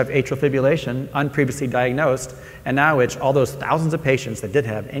population to have atrial fibrillation, unpreviously diagnosed, and now which all those thousands of patients that didn't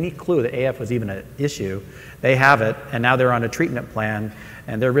have any clue that AF was even an issue, they have it, and now they're on a treatment plan,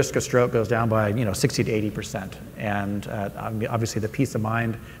 and their risk of stroke goes down by 60 to 80%. And obviously the peace of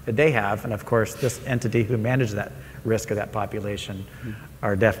mind that they have, and of course this entity who manages that risk of that population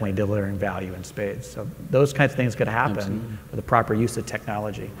are definitely delivering value in spades. So those kinds of things could happen with the proper use of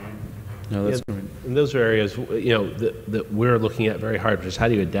technology. No, that's great. And those are areas that we're looking at very hard, which is how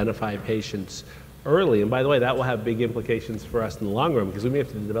do you identify patients early? And by the way, that will have big implications for us in the long run because we may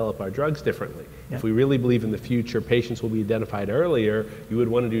have to develop our drugs differently. Yeah. If we really believe in the future patients will be identified earlier, you would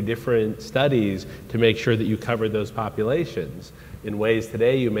want to do different studies to make sure that you cover those populations. In ways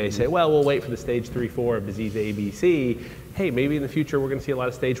today you may say, well, we'll wait for the stage 3, 4 of disease ABC. Hey, maybe in the future we're going to see a lot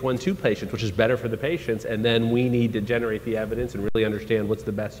of stage 1, 2 patients, which is better for the patients, and then we need to generate the evidence and really understand what's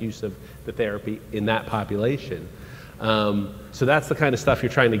the best use of the therapy in that population. So that's the kind of stuff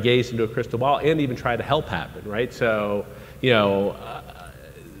you're trying to gaze into a crystal ball and even try to help happen, right? So, you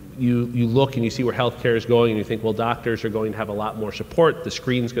look and you see where healthcare is going and you think, well, doctors are going to have a lot more support. The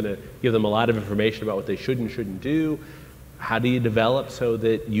screen's going to give them a lot of information about what they should and shouldn't do. How do you develop so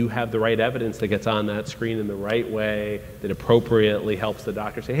that you have the right evidence that gets on that screen in the right way, that appropriately helps the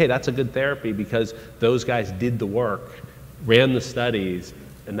doctor say, hey, that's a good therapy because those guys did the work, ran the studies,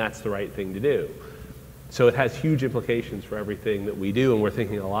 and that's the right thing to do. So it has huge implications for everything that we do, and we're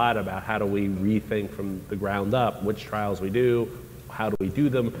thinking a lot about how do we rethink from the ground up which trials we do, how do we do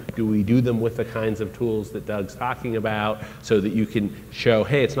them? Do we do them with the kinds of tools that Doug's talking about so that you can show,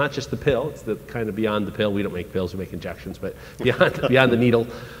 hey, it's not just the pill, it's the kind of beyond the pill. We don't make pills, we make injections, but beyond the needle.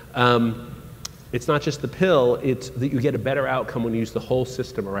 It's not just the pill, it's that you get a better outcome when you use the whole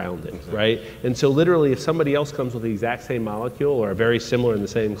system around it, right? And so literally if somebody else comes with the exact same molecule or very similar in the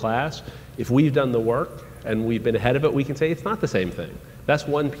same class, if we've done the work and we've been ahead of it, we can say it's not the same thing. That's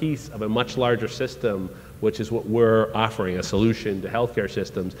one piece of a much larger system, which is what we're offering, a solution to healthcare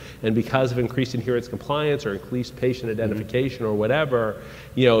systems. And because of increased adherence compliance or increased patient identification or whatever,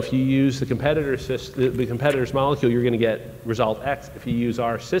 if you use the competitor's molecule, you're going to get result X. If you use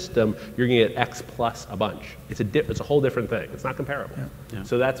our system, you're going to get X plus a bunch. It's a whole different thing. It's not comparable. Yeah. Yeah.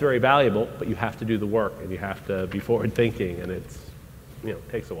 So that's very valuable, but you have to do the work and you have to be forward thinking, and it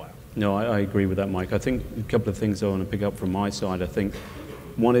takes a while. No, I agree with that, Mike. I think a couple of things I want to pick up from my side. I think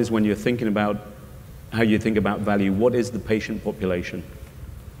one is when you're thinking about how you think about value, what is the patient population?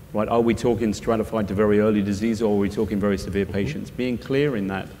 Right? Are we talking stratified to very early disease, or are we talking very severe patients? Being clear in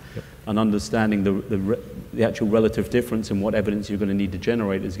that and understanding the actual relative difference and what evidence you're going to need to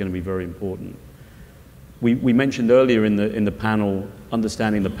generate is going to be very important. We mentioned earlier in the panel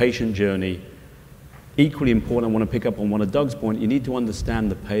understanding the patient journey. Equally important, I want to pick up on one of Doug's point, you need to understand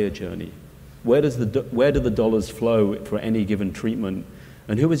the payer journey. Where do the dollars flow for any given treatment,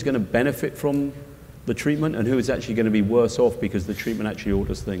 and who is going to benefit from the treatment and who is actually going to be worse off because the treatment actually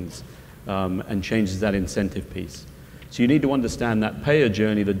alters things and changes that incentive piece. So you need to understand that payer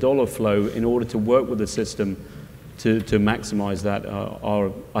journey, the dollar flow, in order to work with the system to maximize that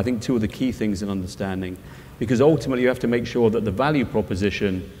are, I think, two of the key things in understanding. Because ultimately, you have to make sure that the value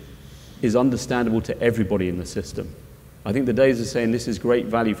proposition is understandable to everybody in the system. I think the days of saying this is great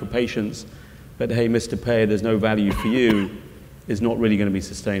value for patients, but hey, Mr. Payer, there's no value for you, is not really going to be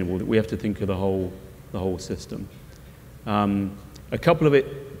sustainable. We have to think of the whole system. A couple of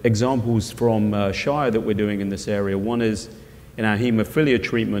examples from Shire that we're doing in this area. One is in our hemophilia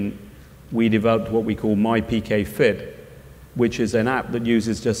treatment, we developed what we call MyPK-Fit, which is an app that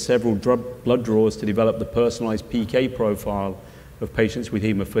uses just several blood draws to develop the personalized PK profile of patients with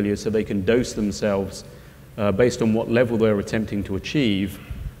hemophilia so they can dose themselves based on what level they're attempting to achieve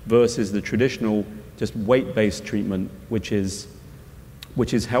versus the traditional just weight-based treatment, which is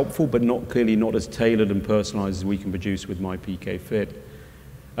helpful but clearly not as tailored and personalized as we can produce with MyPK-Fit.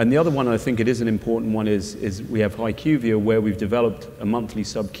 And the other one, I think it is an important one, is we have HiQVia, where we've developed a monthly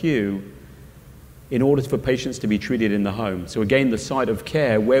sub-Q in order for patients to be treated in the home. So again, the site of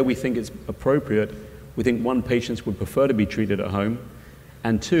care, where we think it's appropriate, we think one, patients would prefer to be treated at home,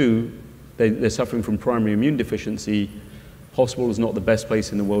 and two, they're suffering from primary immune deficiency. Hospital is not the best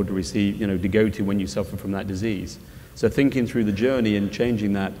place in the world to receive, to go to when you suffer from that disease. So thinking through the journey and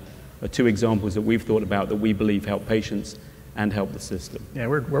changing that are two examples that we've thought about that we believe help patients and help the system. Yeah,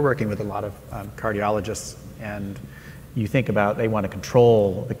 we're working with a lot of cardiologists, and you think about they want to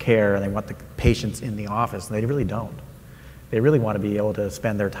control the care and they want the patients in the office, and they really don't. They really want to be able to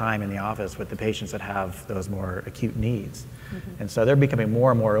spend their time in the office with the patients that have those more acute needs. Mm-hmm. And so they're becoming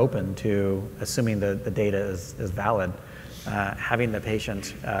more and more open to, assuming the data is valid, having the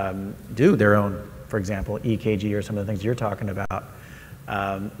patient do their own, for example, EKG or some of the things you're talking about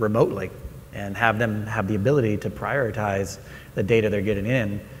remotely, and have them have the ability to prioritize the data they're getting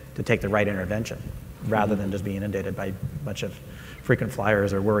in to take the right intervention, rather than just being inundated by a bunch of frequent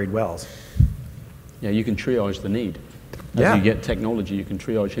flyers or worried wells. Yeah, you can triage the need. As you get technology, you can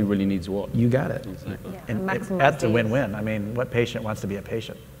triage who really needs what. You got it. Exactly. Yeah, And that's a win-win. I mean, what patient wants to be a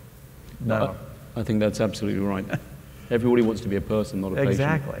patient? No. I think that's absolutely right. Everybody wants to be a person, not a patient.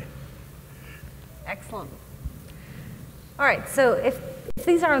 Exactly. Excellent. All right, so if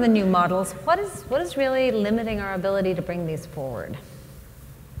these are the new models, what is really limiting our ability to bring these forward?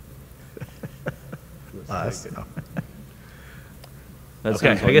 Us.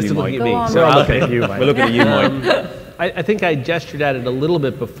 Okay, I guess it's looking at me. Go So on, I'll take you, We're looking at you, Mike. I think I gestured at it a little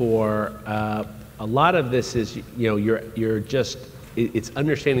bit before. A lot of this is, you're just, it's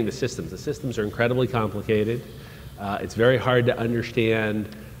understanding the systems. The systems are incredibly complicated. It's very hard to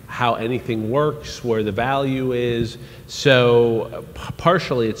understand how anything works, where the value is. So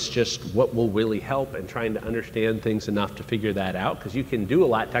partially it's just what will really help and trying to understand things enough to figure that out, because you can do a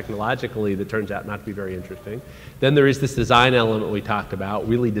lot technologically that turns out not to be very interesting. Then there is this design element we talked about,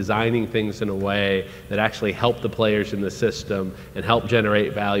 really designing things in a way that actually help the players in the system and help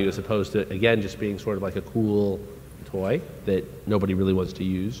generate value, as opposed to, again, just being sort of like a cool toy that nobody really wants to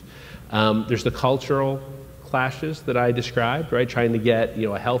use. There's the cultural clashes that I described, right? Trying to get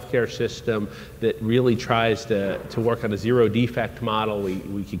a healthcare system that really tries to work on a zero defect model.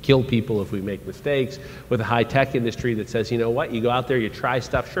 We could kill people if we make mistakes, with a high tech industry that says, you know what, you go out there, you try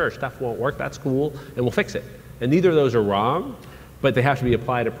stuff, sure, stuff won't work, that's cool, and we'll fix it. And neither of those are wrong, but they have to be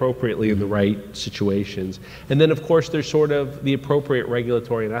applied appropriately in the right situations. And then of course there's sort of the appropriate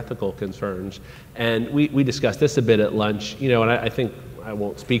regulatory and ethical concerns. And we discussed this a bit at lunch, and I think I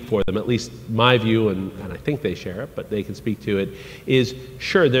won't speak for them, at least my view, and I think they share it, but they can speak to it, is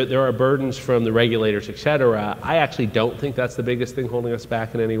sure, there are burdens from the regulators, et cetera. I actually don't think that's the biggest thing holding us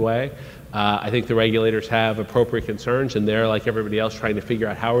back in any way. I think the regulators have appropriate concerns, and they're, like everybody else, trying to figure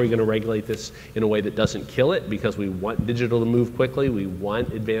out how are we going to regulate this in a way that doesn't kill it, because we want digital to move quickly, we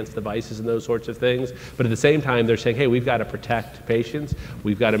want advanced devices and those sorts of things. But at the same time, they're saying, hey, we've got to protect patients.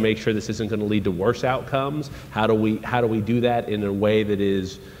 We've got to make sure this isn't going to lead to worse outcomes. How do we do that in a way that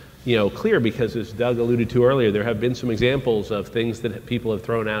is clear? Because as Doug alluded to earlier, there have been some examples of things that people have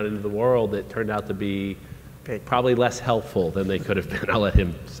thrown out into the world that turned out to be probably less helpful than they could have been. I'll let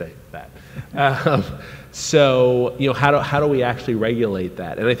him say that. So, how do we actually regulate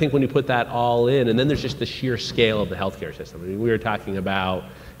that? And I think when you put that all in, and then there's just the sheer scale of the healthcare system. I mean, we were talking about,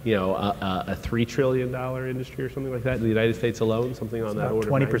 a $3 trillion industry or something like that in the United States alone, something on that order.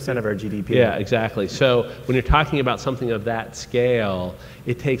 20% of our GDP. Yeah, exactly. So when you're talking about something of that scale,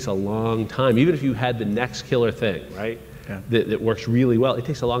 it takes a long time. Even if you had the next killer thing, right? Yeah. That works really well, it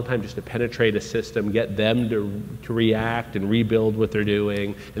takes a long time just to penetrate a system, get them to react and rebuild what they're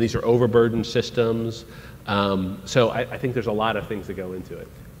doing. And these are overburdened systems. So I think there's a lot of things that go into it.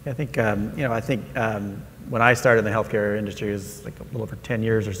 I think, when I started in the healthcare industry, it was like a little over 10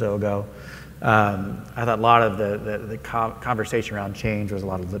 years or so ago, I thought a lot of the conversation around change was a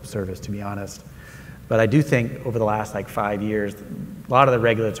lot of lip service, to be honest. But I do think over the last 5 years, a lot of the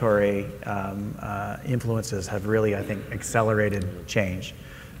regulatory influences have really, I think, accelerated change.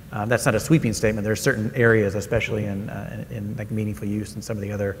 That's not a sweeping statement. There are certain areas, especially in meaningful use and some of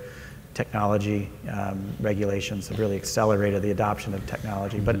the other technology regulations have really accelerated the adoption of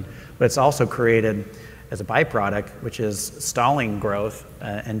technology. But it's also created, as a byproduct, which is stalling growth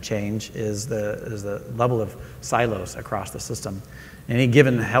and change, is the level of silos across the system. In any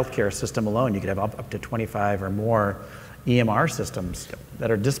given healthcare system alone, you could have up to 25 or more EMR systems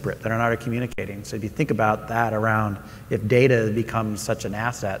that are disparate, that are not communicating. So if you think about that around, if data becomes such an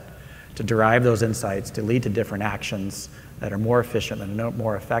asset to derive those insights, to lead to different actions that are more efficient and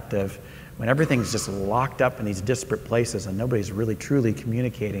more effective, when everything's just locked up in these disparate places and nobody's really truly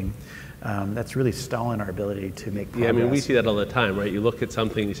communicating, that's really stalling our ability to make progress. Yeah, I mean, we see that all the time, right? You look at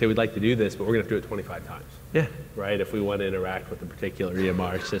something, you say, we'd like to do this, but we're going to have to do it 25 times. Yeah. Right? If we want to interact with a particular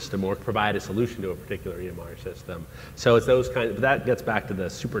EMR system or provide a solution to a particular EMR system. So it's those kinds, but that gets back to the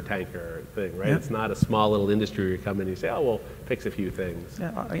super tanker thing, right? Yeah. It's not a small little industry where you come in and you say, oh, we'll fix a few things.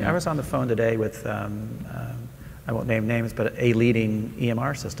 Yeah, I was on the phone today with, I won't name names, but a leading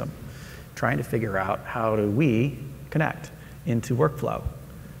EMR system, trying to figure out how do we connect into workflow.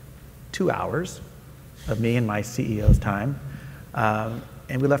 2 hours of me and my CEO's time,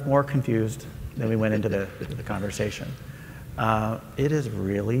 and we left more confused than we went into the conversation. It is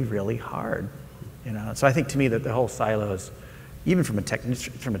really, really hard, So I think, to me, that the whole silos, even from a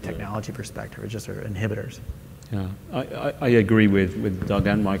technology perspective, are just inhibitors. Yeah, I agree with Doug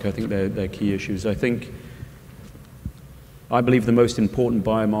and Mike. I think they're key issues. I believe the most important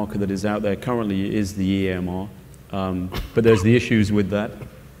biomarker that is out there currently is the EMR, but there's the issues with that.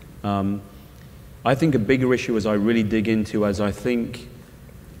 I think a bigger issue, as I really dig into, as I think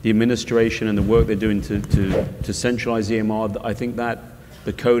the administration and the work they're doing to centralize EMR, I think that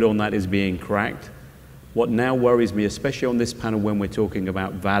the code on that is being cracked. What now worries me, especially on this panel when we're talking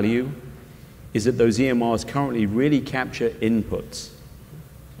about value, is that those EMRs currently really capture inputs.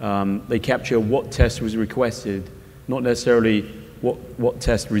 They capture what test was requested, not necessarily what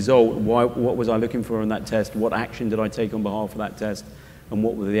test result, what was I looking for in that test, what action did I take on behalf of that test, and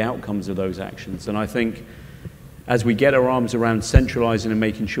what were the outcomes of those actions. And I think as we get our arms around centralizing and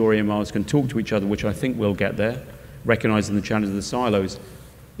making sure EMRs can talk to each other, which I think we'll get there, recognizing the challenge of the silos,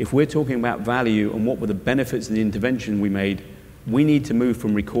 if we're talking about value and what were the benefits of the intervention we made, we need to move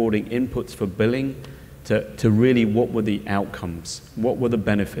from recording inputs for billing to really what were the outcomes, what were the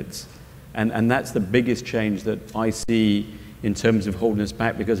benefits. And that's the biggest change that I see in terms of holding us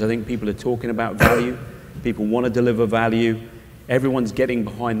back, because I think people are talking about value, people want to deliver value, everyone's getting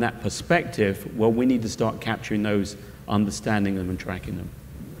behind that perspective. Well, we need to start capturing those, understanding them and tracking them.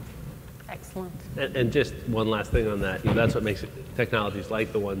 Excellent. And just one last thing on that, that's what makes technologies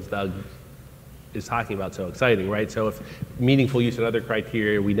like the ones Doug is talking about so exciting, right? So if meaningful use and other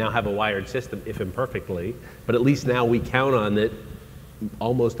criteria, we now have a wired system, if imperfectly, but at least now we count on that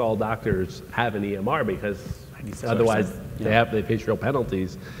almost all doctors have an EMR, because otherwise they face real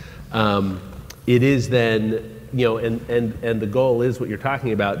penalties. It is then, and the goal is what you're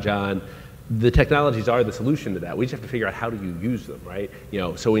talking about, John. The technologies are the solution to that. We just have to figure out how do you use them, right?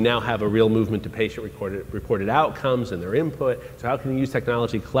 So we now have a real movement to patient reported outcomes and their input. So how can you use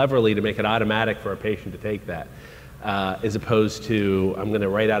technology cleverly to make it automatic for a patient to take that, as opposed to I'm going to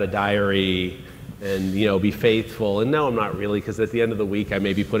write out a diary and be faithful, and no, I'm not really, because at the end of the week I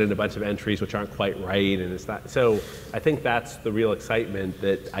maybe put in a bunch of entries which aren't quite right, and it's not. So I think that's the real excitement,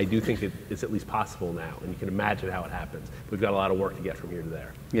 that I do think it's at least possible now, and you can imagine how it happens. We've got a lot of work to get from here to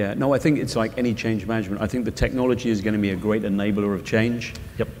there. Yeah, no, I think it's like any change management. I think the technology is going to be a great enabler of change.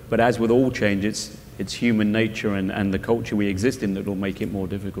 Yep. But as with all change, it's human nature and the culture we exist in that will make it more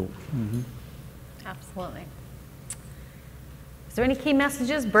difficult. Mm-hmm. Absolutely. Is there any key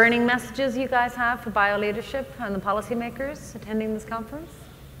messages, burning messages you guys have for bio-leadership and the policymakers attending this conference?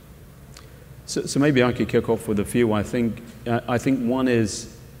 So maybe I could kick off with a few. I think one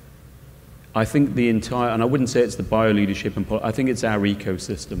is, I think the entire, and I wouldn't say it's the bio-leadership, I think it's our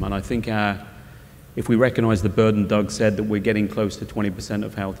ecosystem. And I think if we recognize the burden Doug said that we're getting close to 20%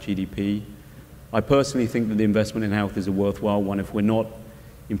 of health GDP, I personally think that the investment in health is a worthwhile one. If we're not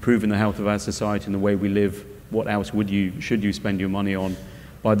improving the health of our society and the way we live, what else should you spend your money on?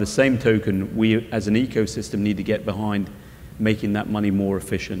 By the same token, we as an ecosystem need to get behind making that money more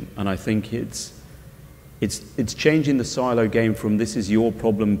efficient. And I think it's changing the silo game from this is your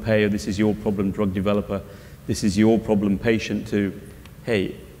problem payer, this is your problem drug developer, this is your problem patient, to,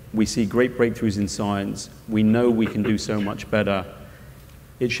 hey, we see great breakthroughs in science, we know we can do so much better.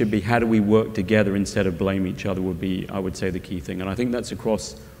 It should be how do we work together instead of blame each other would be, I would say, the key thing. And I think that's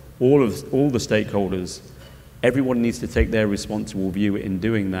across all the stakeholders. Everyone needs to take their responsible view in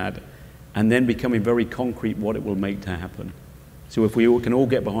doing that, and then becoming very concrete what it will make to happen. So if we can all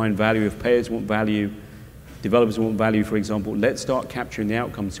get behind value, if payers want value, developers want value, for example, let's start capturing the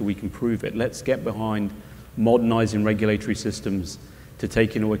outcomes so we can prove it. Let's get behind modernizing regulatory systems to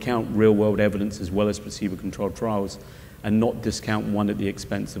take into account real-world evidence as well as placebo-controlled trials, and not discount one at the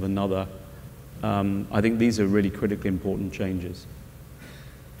expense of another. I think these are really critically important changes.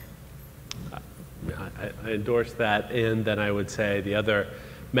 I endorse that, and then I would say the other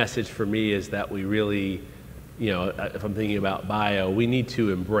message for me is that we really, if I'm thinking about bio, we need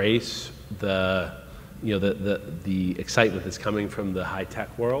to embrace the excitement that's coming from the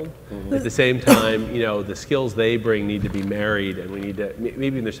high-tech world. Mm-hmm. At the same time, the skills they bring need to be married, and we need to,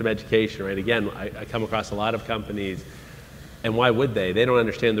 maybe there's some education, right? Again, I come across a lot of companies, and why would they? They don't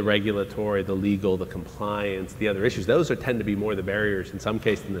understand the regulatory, the legal, the compliance, the other issues. Those tend to be more the barriers in some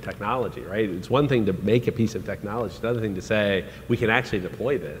cases than the technology, right? It's one thing to make a piece of technology. It's another thing to say, we can actually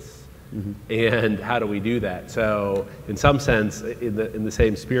deploy this. Mm-hmm. And how do we do that? So in some sense, in the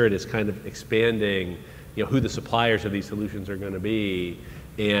same spirit, is kind of expanding who the suppliers of these solutions are going to be,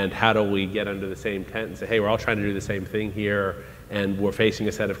 and how do we get under the same tent and say, hey, we're all trying to do the same thing here, and we're facing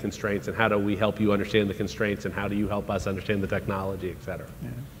a set of constraints, and how do we help you understand the constraints, and how do you help us understand the technology, et cetera. Yeah.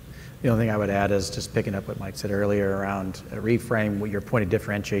 The only thing I would add is just picking up what Mike said earlier around reframe your point of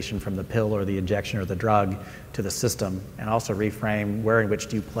differentiation from the pill or the injection or the drug to the system, and also reframe where in which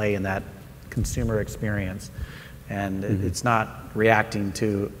do you play in that consumer experience. And it's not reacting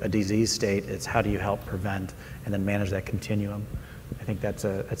to a disease state, it's how do you help prevent and then manage that continuum. I think that's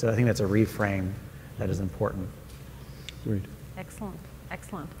a reframe that is important. Great. Excellent,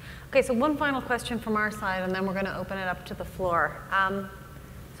 excellent. Okay, so one final question from our side, and then we're going to open it up to the floor.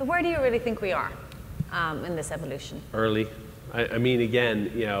 So where do you really think we are in this evolution? Early. I mean,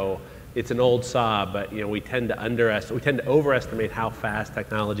 again, it's an old saw, but we tend to overestimate how fast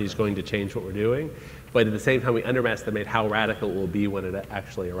technology is going to change what we're doing. But at the same time, we underestimate how radical it will be when it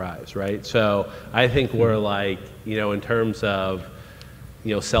actually arrives, right? So I think we're like, in terms of,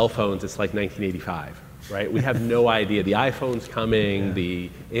 cell phones, it's like 1985, right? We have no idea. The iPhone's coming, the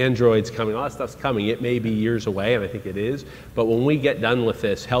Android's coming, all that stuff's coming. It may be years away, and I think it is. But when we get done with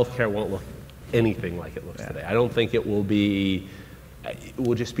this, healthcare won't look anything like it looks today. I don't think it will be. It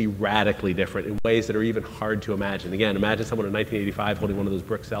will just be radically different in ways that are even hard to imagine. Again, imagine someone in 1985 holding one of those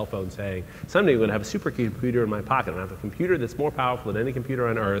brick cell phones saying, someday I'm going to have a supercomputer in my pocket. I'm going to have a computer that's more powerful than any computer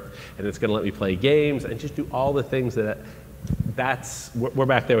on earth, and it's going to let me play games and just do all the things we're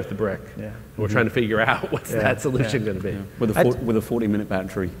back there with the brick. Yeah. We're trying to figure out what's that solution going to be. Yeah. With a 40-minute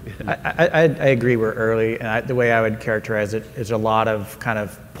battery. I agree we're early, and the way I would characterize it is a lot of kind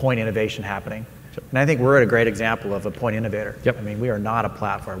of point innovation happening. And I think we're at a great example of a point innovator. Yep. I mean, we are not a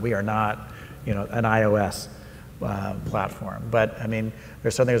platform. We are not, an iOS platform. But I mean,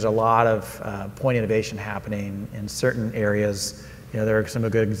 there's a lot of point innovation happening in certain areas. There are some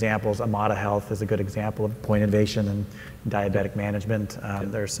good examples. Amada Health is a good example of point innovation and diabetic management.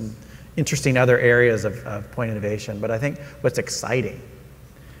 There's some interesting other areas of point innovation. But I think what's exciting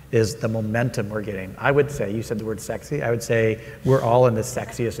is the momentum we're getting. I would say, you said the word sexy, I would say we're all in the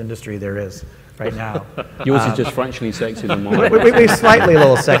sexiest industry there is right now. Yours is just fractionally sexier than mine. We're slightly a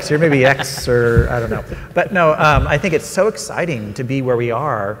little sexier, maybe X or I don't know. But no, I think it's so exciting to be where we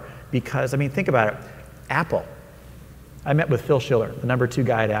are because, I mean, think about it. Apple. I met with Phil Schiller, the #2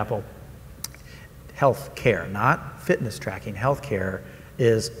 guy at Apple. Health care, not fitness tracking, health care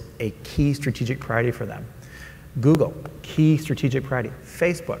is a key strategic priority for them. Google, key strategic priority.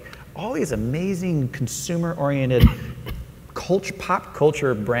 Facebook, all these amazing consumer-oriented pop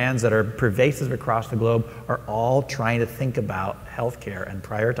culture brands that are pervasive across the globe are all trying to think about healthcare and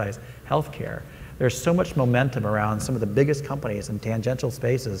prioritize healthcare. There's so much momentum around some of the biggest companies in tangential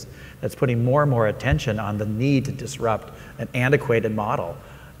spaces that's putting more and more attention on the need to disrupt an antiquated model.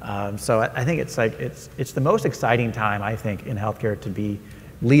 So I think it's the most exciting time, I think, in healthcare to be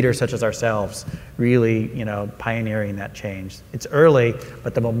leaders such as ourselves really, pioneering that change. It's early,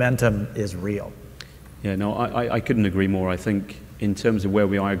 but the momentum is real. Yeah, no, I couldn't agree more. I think in terms of where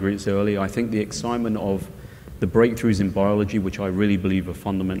we are, I agree it's early. I think the excitement of the breakthroughs in biology, which I really believe are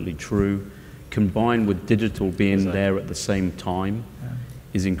fundamentally true, combined with digital being there at the same time,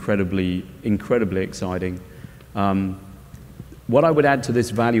 is incredibly exciting. What I would add to this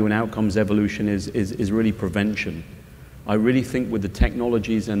value and outcomes evolution is really prevention. I really think with the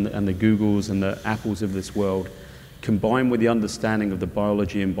technologies and the Googles and the Apples of this world, combined with the understanding of the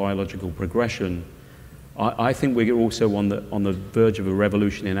biology and biological progression, I think we're also on the verge of a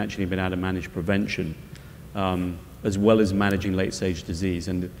revolution in actually being able to manage prevention, as well as managing late-stage disease.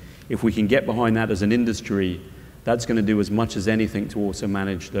 And if we can get behind that as an industry, that's going to do as much as anything to also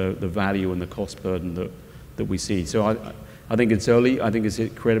manage the value and the cost burden that we see. So I think it's early, I think it's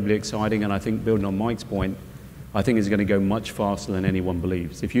incredibly exciting, and I think, building on Mike's point, I think it's going to go much faster than anyone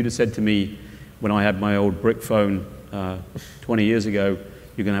believes. If you'd have said to me when I had my old brick phone 20 years ago,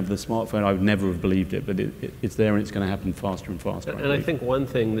 you're going to have the smartphone, I would never have believed it, but it's there and it's going to happen faster and faster. And I think one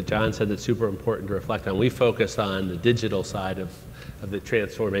thing that John said that's super important to reflect on, we focus on the digital side of the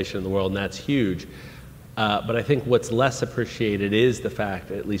transformation in the world, and that's huge. But I think what's less appreciated is the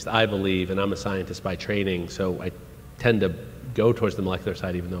fact, at least I believe, and I'm a scientist by training, so I tend to go towards the molecular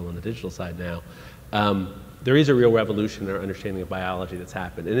side even though I'm on the digital side now. There is a real revolution in our understanding of biology that's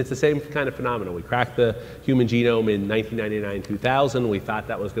happened. And it's the same kind of phenomenon. We cracked the human genome in 1999, 2000. We thought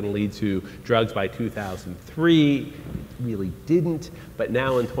that was going to lead to drugs by 2003. It really didn't. But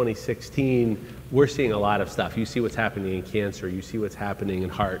now in 2016, we're seeing a lot of stuff. You see what's happening in cancer. You see what's happening in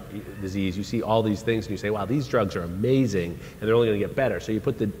heart disease. You see all these things and you say, wow, these drugs are amazing and they're only going to get better. So you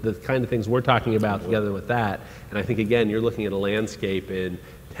put the kind of things we're talking about together with that. And I think, again, you're looking at a landscape in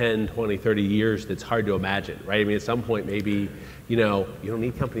 10, 20, 30 years that's hard to imagine, right? I mean, at some point, maybe, you know, you don't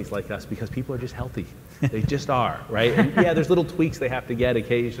need companies like us because people are just healthy. They just are, right? And yeah, there's little tweaks they have to get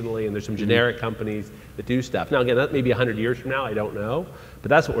occasionally, and there's some generic companies that do stuff. Now, again, that may be 100 years from now, I don't know, but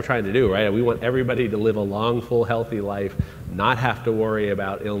that's what we're trying to do, right? We want everybody to live a long, full, healthy life, not have to worry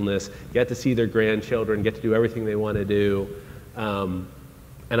about illness, get to see their grandchildren, get to do everything they want to do.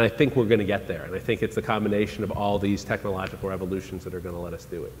 And I think we're going to get there. And I think it's the combination of all these technological revolutions that are going to let us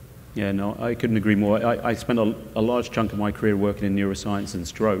do it. Yeah, no, I couldn't agree more. I spent a large chunk of my career working in neuroscience and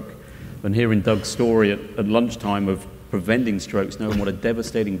stroke. And hearing Doug's story at lunchtime of preventing strokes, knowing what a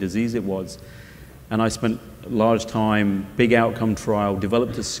devastating disease it was. And I spent a large time, big outcome trial,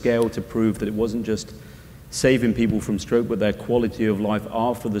 developed a scale to prove that it wasn't just saving people from stroke, but their quality of life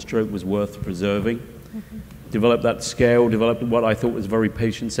after the stroke was worth preserving. Mm-hmm. Developed that scale, developed what I thought was a very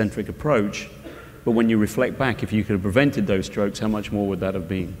patient-centric approach. But when you reflect back, if you could have prevented those strokes, how much more would that have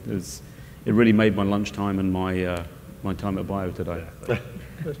been? It really made my lunchtime and my time at Bio today.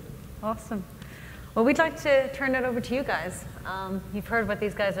 Awesome. Well, we'd like to turn it over to you guys. You've heard what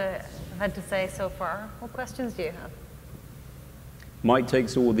these guys have had to say so far. What questions do you have? Mike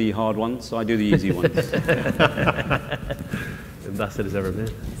takes all the hard ones, I do the easy ones. And thus it has ever been.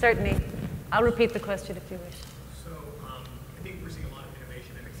 Certainly. I'll repeat the question if you wish. So I think we're seeing a lot of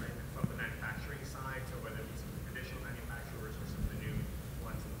innovation and excitement from the manufacturing side, so whether it's some of the traditional manufacturers or some of the new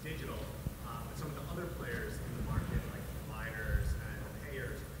ones in digital, but some of the other players in the market, like providers and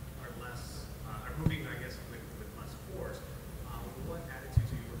payers, are moving, I guess, with less force. What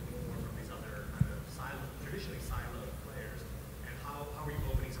attitudes are you looking for from these other kind of traditionally siloed players, and how are you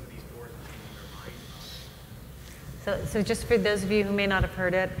opening some of these doors and changing their minds about it? So just for those of you who may not have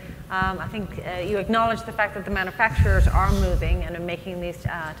heard it, I think you acknowledge the fact that the manufacturers are moving and are making these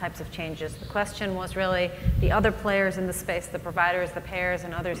types of changes. The question was really the other players in the space, the providers, the payers,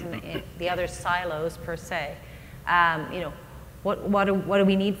 and others in the other silos per se. You know, what do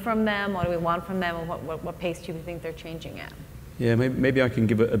we need from them? What do we want from them? And what pace do you think they're changing at? Yeah, maybe I can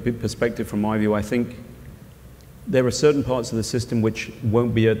give a bit perspective from my view. I think there are certain parts of the system which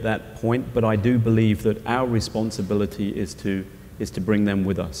won't be at that point, but I do believe that our responsibility is to bring them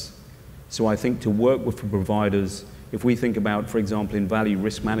with us. So I think to work with the providers, if we think about, for example, in value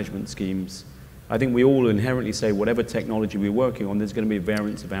risk management schemes, I think we all inherently say whatever technology we're working on, there's going to be a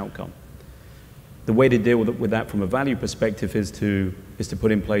variance of outcome. The way to deal with that from a value perspective is to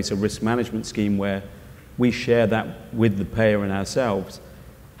put in place a risk management scheme where we share that with the payer and ourselves.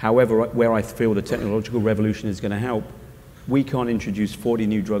 However, where I feel the technological revolution is going to help, we can't introduce 40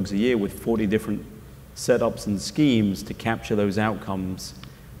 new drugs a year with 40 different setups and schemes to capture those outcomes.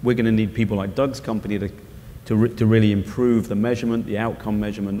 We're going to need people like Doug's company to really improve the measurement, the outcome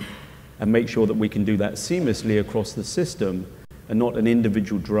measurement, and make sure that we can do that seamlessly across the system and not an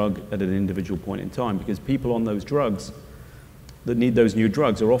individual drug at an individual point in time, because people on those drugs that need those new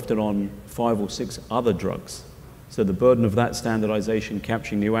drugs are often on 5 or 6 other drugs. So the burden of that standardization,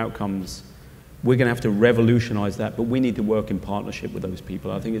 capturing new outcomes, we're going to have to revolutionize that, but we need to work in partnership with those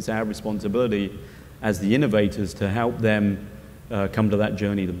people. I think it's our responsibility as the innovators to help them come to that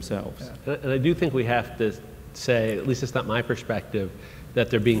journey themselves. Yeah. And I do think we have to say, at least it's not my perspective, that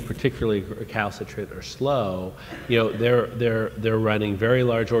they're being particularly recalcitrant or slow. You know, they're running very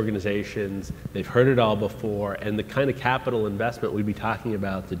large organizations. They've heard it all before, and the kind of capital investment we'd be talking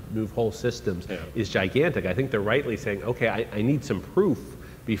about to move whole systems is gigantic. I think they're rightly saying, okay, I need some proof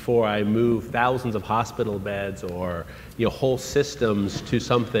before I move thousands of hospital beds or whole systems to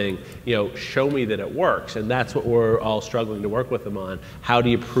something. Show me that it works, and that's what we're all struggling to work with them on. How do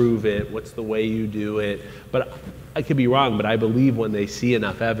you prove it? What's the way you do it? But I could be wrong, but I believe when they see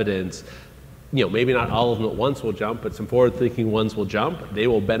enough evidence, maybe not all of them at once will jump, but some forward-thinking ones will jump. They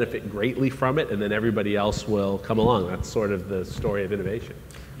will benefit greatly from it, and then everybody else will come along. That's sort of the story of innovation.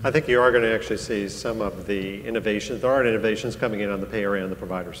 I think you are going to actually see some of the innovations. There are innovations coming in on the payer and the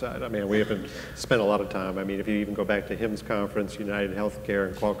provider side. I mean, we haven't spent a lot of time. I mean, if you even go back to HIMSS conference, United Healthcare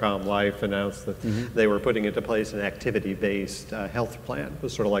and Qualcomm Life announced that they were putting into place an activity-based health plan. It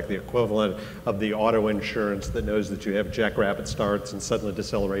was sort of like the equivalent of the auto insurance that knows that you have jackrabbit starts and sudden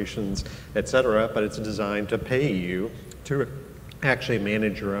decelerations, et cetera, but it's designed to pay you to actually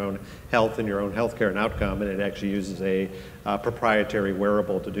manage your own health and your own healthcare and outcome, and it actually uses a proprietary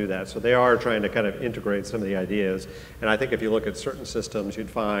wearable to do that. So they are trying to kind of integrate some of the ideas, and I think if you look at certain systems,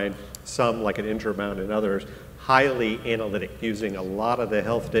 you'd find some, like an Intermount and others, highly analytic, using a lot of the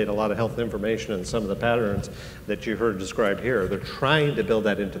health data, a lot of health information, and some of the patterns that you heard described here. They're trying to build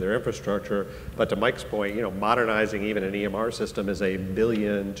that into their infrastructure, but to Mike's point, modernizing even an EMR system is $1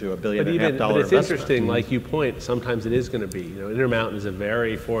 billion to $1.5 billion investment. But it's interesting, like you point, sometimes it is going to be. Intermountain is a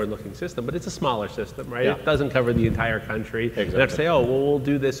very forward-looking system, but it's a smaller system, right? Yeah. It doesn't cover the entire country. Exactly. You have to say, oh, well, we'll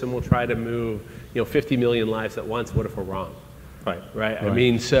do this and we'll try to move 50 million lives at once. What if we're wrong? Right. I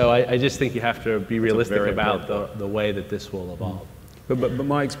mean, so I just think you have to be realistic about the way that this will evolve. But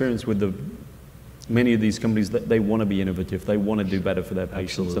my experience with many of these companies, that they want to be innovative, they want to do better for their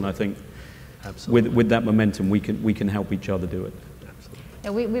patients, and I think with that momentum, we can help each other do it.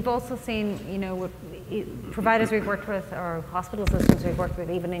 Yeah, we've also seen, providers we've worked with, or hospital systems we've worked with,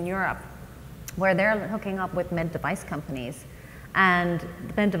 even in Europe, where they're hooking up with med device companies, and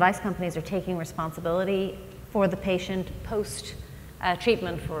the med device companies are taking responsibility for the patient post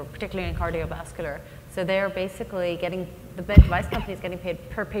treatment, for particularly in cardiovascular. So they're basically getting, the med device companies getting paid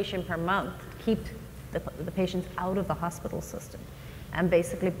per patient per month, keep the patients out of the hospital system, and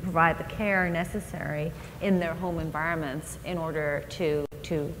basically provide the care necessary in their home environments in order to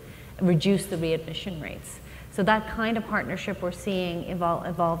reduce the readmission rates. So that kind of partnership we're seeing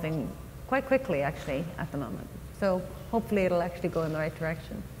evolving quite quickly, actually, at the moment. So hopefully it'll actually go in the right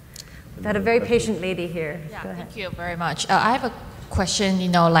direction. We had a very patient lady here. Yeah, Go ahead. thank you very much. I have a question,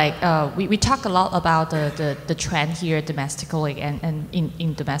 we talk a lot about the trend here domestically and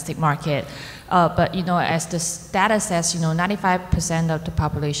in domestic market. But, as the data says, 95% of the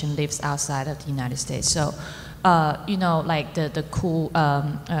population lives outside of the United States. So, like the cool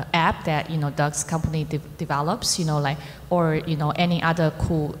app that, Doug's company develops, or, any other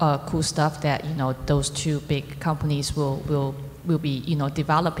cool stuff that, those two big companies will be,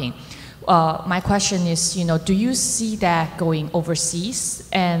 developing. My question is, do you see that going overseas,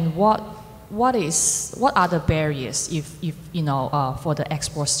 and what are the barriers if for the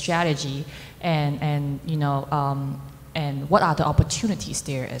export strategy, and what are the opportunities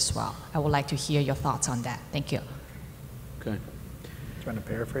there as well? I would like to hear your thoughts on that. Thank you. Okay. Trying to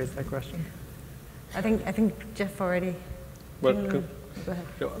paraphrase that question? I think Jeff already. Go ahead.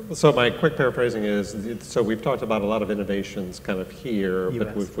 So my quick paraphrasing is, so we've talked about a lot of innovations kind of here,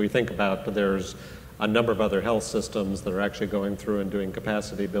 but if we think about, there's a number of other health systems that are actually going through and doing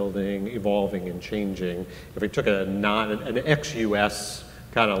capacity building, evolving and changing. If we took an ex-US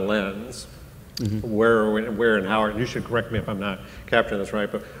kind of lens, where and how, and you should correct me if I'm not capturing this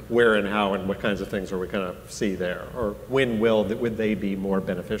right, but where and how and what kinds of things are we going to see there? Or when would they be more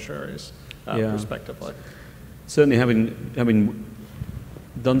beneficiaries, respectively? Certainly, having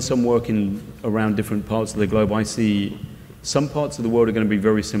done some work around different parts of the globe, I see some parts of the world are going to be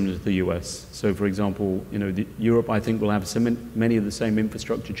very similar to the US. So, for example, Europe, I think, will have many of the same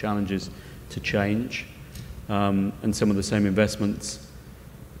infrastructure challenges to change, and some of the same investments.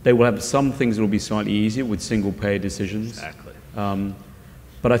 They will have some things that will be slightly easier with single-payer decisions. Exactly.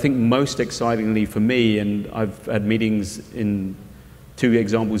 But I think most excitingly for me, and I've had meetings in 2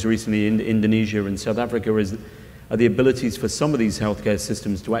 examples recently in Indonesia and South Africa, are the abilities for some of these healthcare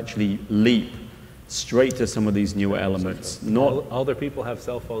systems to actually leap straight to some of these newer elements. All their people have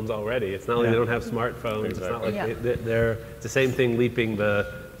cell phones already. It's not like they don't have smartphones. Exactly. It's not like they're it's the same thing, leaping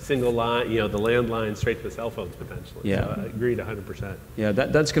the single line, the landline straight to the cell phones potentially. Yeah. So I agreed 100%. Yeah,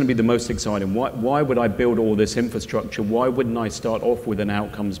 that's going to be the most exciting. Why would I build all this infrastructure? Why wouldn't I start off with an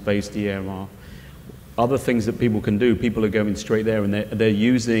outcomes-based EMR? Other things that people can do, people are going straight there, and they're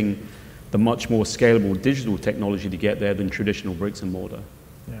using the much more scalable digital technology to get there than traditional bricks and mortar.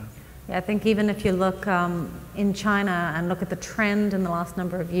 Yeah, I think even if you look in China and look at the trend in the last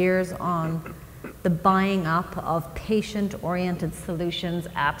number of years on the buying up of patient-oriented solutions,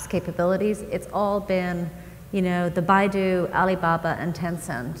 apps, capabilities, it's all been, you know, the Baidu, Alibaba, and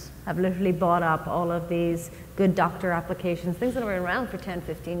Tencent have literally bought up all of these good doctor applications, things that have been around for 10,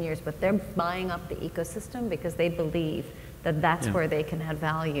 15 years, but they're buying up the ecosystem because they believe that that's where they can add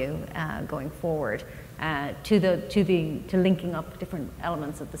value going forward to linking up different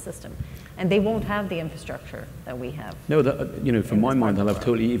elements of the system. And they won't have the infrastructure that we have. No, you know, from my mind, they'll have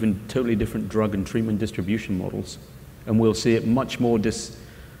totally different drug and treatment distribution models. And we'll see it much more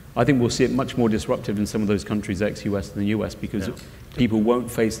I think we'll see it much more disruptive in some of those countries, ex-US than the US, because people won't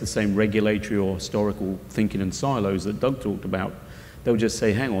face the same regulatory or historical thinking and silos that Doug talked about. They'll just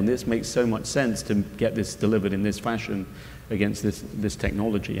say, hang on, this makes so much sense to get this delivered in this fashion against this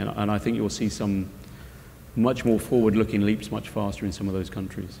technology. And I think you'll see some much more forward-looking leaps much faster in some of those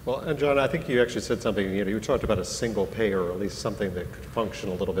countries. Well, and John, I think you actually said something, you know, you talked about a single payer, or at least something that could function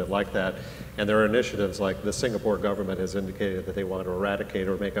a little bit like that. And there are initiatives like the Singapore government has indicated that they want to eradicate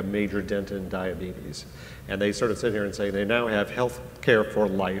or make a major dent in diabetes. And they sort of sit here and say they now have health care for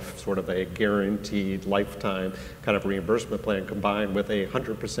life, sort of a guaranteed lifetime kind of reimbursement plan combined with 100%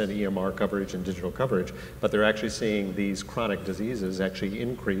 EMR coverage and digital coverage. But they're actually seeing these chronic diseases actually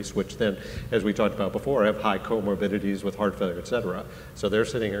increase, which then, as we talked about before, have high comorbidities with heart failure, et cetera. So they're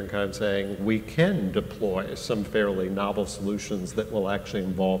sitting here and kind of saying, we can deploy some fairly novel solutions that will actually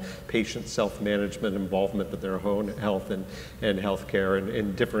involve patient self-management, involvement with their own health and healthcare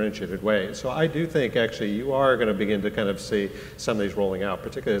in differentiated ways. So I do think actually you are going to begin to kind of see some of these rolling out,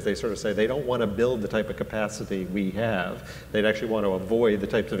 particularly as they sort of say they don't want to build the type of capacity we have. They'd actually want to avoid the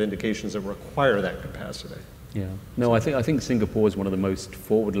types of indications that require that capacity. Yeah. No, I think Singapore is one of the most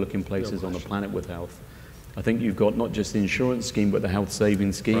forward-looking places on the planet with health. I think you've got not just the insurance scheme, but the health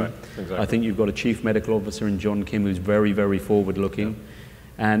savings scheme. Right, exactly. I think you've got a chief medical officer in John Kim who's very, very forward-looking.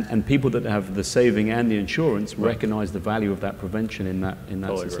 And people that have the saving and the insurance recognize the value of that prevention in that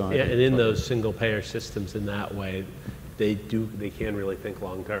society. Yeah, and in those single-payer systems in that way, they can really think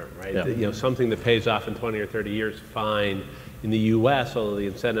long-term, right? Yeah. You know, something that pays off in 20 or 30 years, fine. In the U.S., although the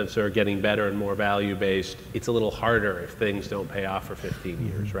incentives are getting better and more value-based, it's a little harder if things don't pay off for 15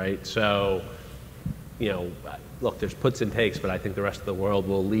 years, right? So, you know, look, there's puts and takes, but I think the rest of the world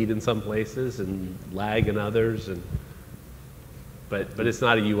will lead in some places and lag in others, but it's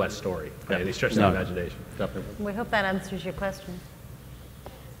not a U.S. story by any stretch of the imagination. Definitely. We hope that answers your question.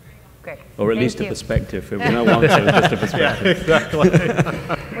 Great. Or at Thank least you. a perspective. If we don't want to, just a perspective. Exactly.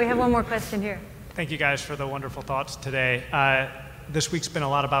 We have one more question here. Thank you guys for the wonderful thoughts today. This week's been a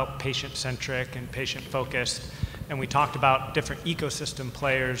lot about patient-centric and patient-focused, and we talked about different ecosystem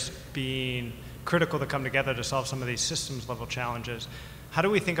players being critical to come together to solve some of these systems-level challenges. How do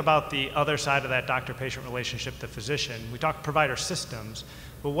we think about the other side of that doctor-patient relationship, the physician? We talked provider systems,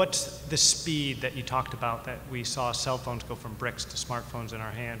 but what's the speed that you talked about, that we saw cell phones go from bricks to smartphones in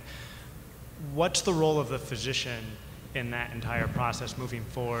our hand? What's the role of the physician in that entire process moving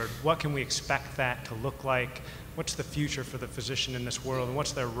forward? What can we expect that to look like? What's the future for the physician in this world, and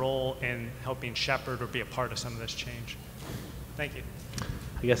what's their role in helping shepherd or be a part of some of this change? Thank you.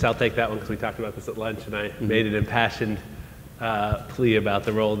 I guess I'll take that one because we talked about this at lunch, and I made an impassioned plea about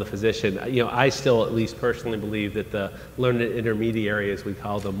the role of the physician. You know, I still, at least personally, believe that the learned intermediary, as we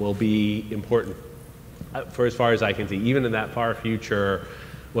call them, will be important for as far as I can see, even in that far future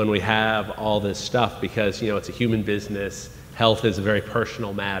when we have all this stuff, because, you know, it's a human business. Health is a very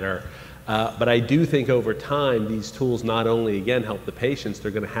personal matter. But I do think over time, these tools not only, again, help the patients, they're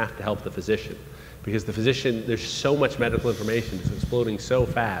going to have to help the physician. Because the physician, there's so much medical information, it's exploding so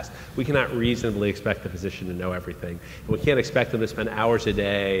fast, we cannot reasonably expect the physician to know everything. And we can't expect them to spend hours a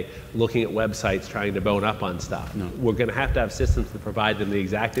day looking at websites trying to bone up on stuff. No. We're going to have systems that provide them the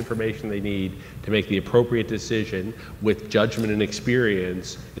exact information they need to make the appropriate decision with judgment and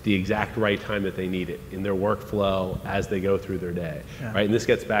experience at the exact right time that they need it in their workflow as they go through their day. Yeah. Right? And this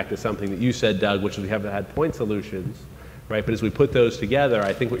gets back to something that you said, Doug, which is we haven't had point solutions. Right? But as we put those together,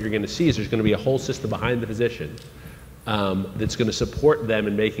 I think what you're going to see is there's going to be a whole system behind the physician that's going to support them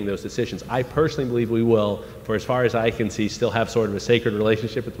in making those decisions. I personally believe we will, for as far as I can see, still have sort of a sacred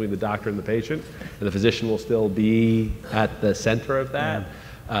relationship between the doctor and the patient, and the physician will still be at the center of that.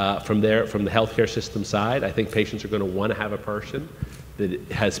 Yeah. From the healthcare system side, I think patients are going to want to have a person that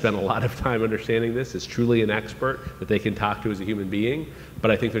has spent a lot of time understanding this, is truly an expert that they can talk to as a human being.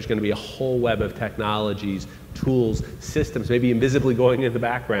 But I think there's going to be a whole web of technologies tools, systems, maybe invisibly going in the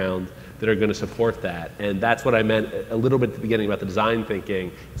background that are going to support that. And that's what I meant a little bit at the beginning about the design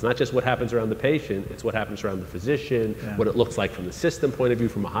thinking. It's not just what happens around the patient, it's what happens around the physician, what it looks like from the system point of view,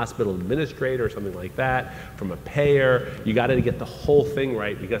 from a hospital administrator or something like that, from a payer. You got to get the whole thing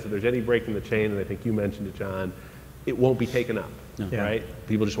right, because if there's any break in the chain, and I think you mentioned it, John, it won't be taken up, right?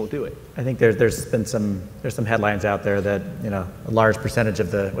 People just won't do it. I think there's some headlines out there that, you know, a large percentage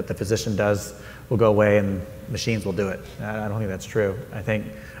of what the physician does will go away and machines will do it. I don't think that's true. I think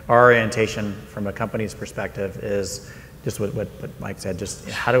our orientation from a company's perspective is just what Mike said, just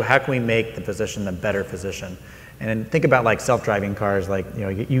how can we make the physician a better physician? And think about like self-driving cars, like, you know,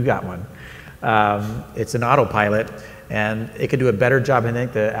 you got one. It's an autopilot, and it could do a better job. I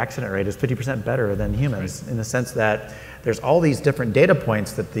think the accident rate is 50% better than humans, in the sense that there's all these different data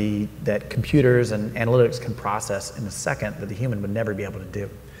points that computers and analytics can process in a second that the human would never be able to do.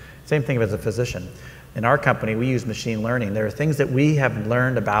 Same thing as a physician. In our company, we use machine learning. There are things that we have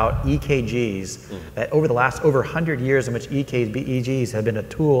learned about EKGs that over the last over 100 years in which EKGs have been a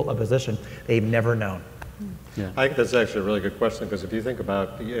tool of a physician they've never known. Yeah. I think that's actually a really good question, because if you think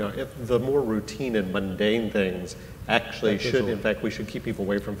about, you know, if the more routine and mundane things actually should, in fact, we should keep people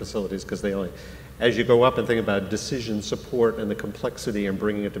away from facilities, because they only, as you go up and think about decision support and the complexity and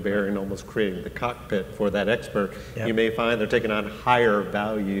bringing it to bear and almost creating the cockpit for that expert, you may find they're taking on higher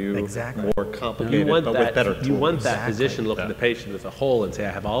value, more complicated, but with better tools. You want that physician look at the patient as a whole and say,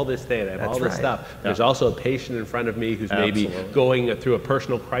 I have all this data, I have all this stuff. There's also a patient in front of me who's maybe going through a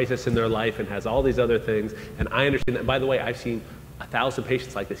personal crisis in their life and has all these other things. And I understand that. By the way, I've seen 1,000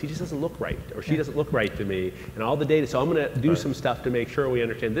 patients like this. He just doesn't look right, or she doesn't look right to me, and all the data. So I'm going to do some stuff to make sure we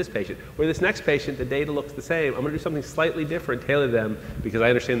understand this patient. Where this next patient, the data looks the same. I'm going to do something slightly different, tailor them, because I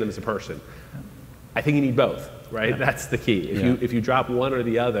understand them as a person. I think you need both, right? That's the key. If you drop one or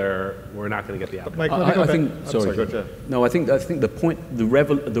the other, we're not going to get the outcome. Mike, I think. Sorry. No, I think the point, the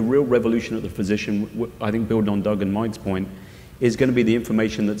real revolution at the physician, I think, building on Doug and Mike's point, is going to be the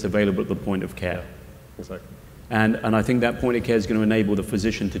information that's available at the point of care. Exactly. And I think that point of care is going to enable the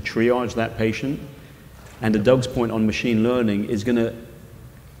physician to triage that patient. And to Doug's point on machine learning is going to,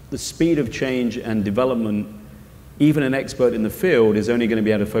 the speed of change and development, even an expert in the field is only going to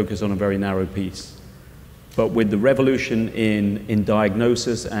be able to focus on a very narrow piece. But with the revolution in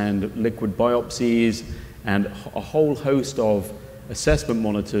diagnosis and liquid biopsies and a whole host of assessment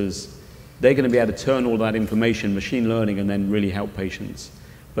monitors, they're going to be able to turn all that information, machine learning, and then really help patients.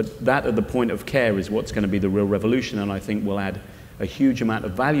 But that at the point of care is what's going to be the real revolution, and I think will add a huge amount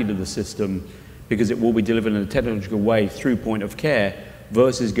of value to the system, because it will be delivered in a technological way through point of care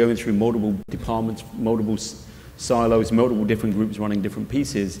versus going through multiple departments, multiple silos, multiple different groups running different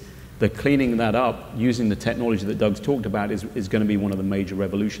pieces. The cleaning that up using the technology that Doug's talked about is going to be one of the major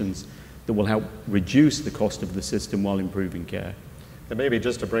revolutions that will help reduce the cost of the system while improving care. And maybe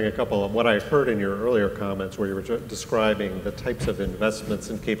just to bring a couple of what I heard in your earlier comments, where you were describing the types of investments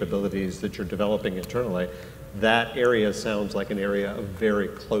and capabilities that you're developing internally, that area sounds like an area of very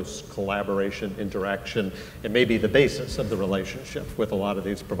close collaboration, interaction, and maybe the basis of the relationship with a lot of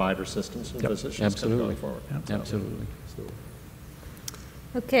these provider systems and physicians going forward. Absolutely.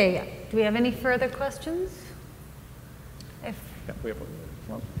 Okay, do we have any further questions? Yeah, we have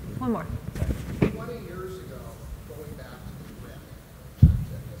one more. 20 years ago, going back to the web,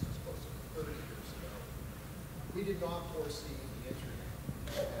 I guess it's close to 30 years ago, we did not foresee the internet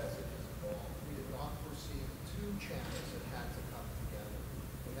as it has evolved. We did not foresee the two channels that had to come together.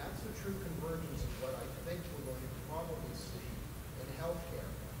 And that's the true convergence of what I think we're going to probably see in healthcare.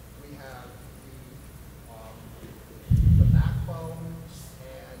 We have the backbone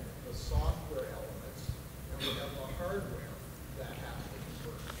and the software elements, and we have the hardware that have to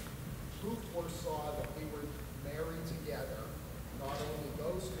converge. Who foresaw that we would marry together not only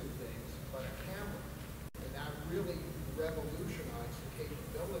those two things, but a camera? And that really revolutionized the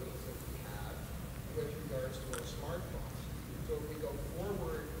capabilities that we have with regards to our smartphones. So if we go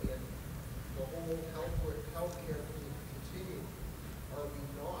forward in the whole healthcare continuum, are we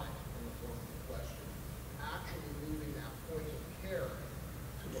not, in the form of the question, actually moving that point of care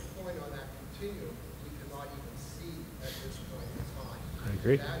to a point on that continuum we cannot even see at this point in time? I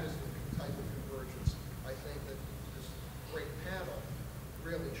agree. That is the type of convergence I think that this great panel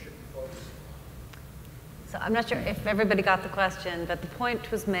really should be focusing on. So I'm not sure if everybody got the question, but the point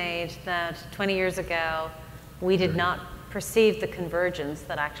was made that 20 years ago, we did not perceive the convergence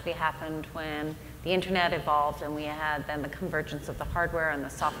that actually happened when the internet evolved and we had then the convergence of the hardware and the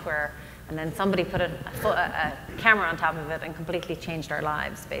software, and then somebody put a camera on top of it and completely changed our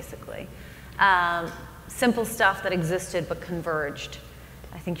lives, basically. Simple stuff that existed but converged.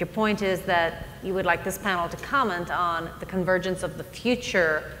 I think your point is that you would like this panel to comment on the convergence of the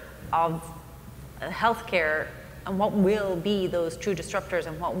future of healthcare and what will be those true disruptors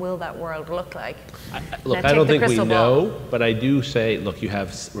and what will that world look like. Look, I don't think we know, but I do say, look, you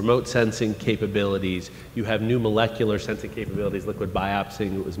have remote sensing capabilities, you have new molecular sensing capabilities, liquid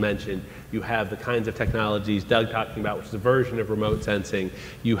biopsy that was mentioned, you have the kinds of technologies Doug talking about, which is a version of remote sensing,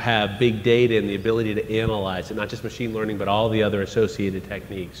 you have big data and the ability to analyze it, not just machine learning, but all the other associated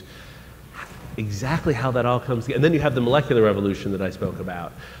techniques. Exactly how that all comes together. And then you have the molecular revolution that I spoke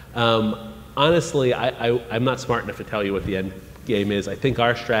about. Honestly, I'm not smart enough to tell you what the end game is. I think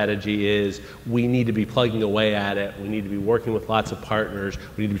our strategy is we need to be plugging away at it. We need to be working with lots of partners.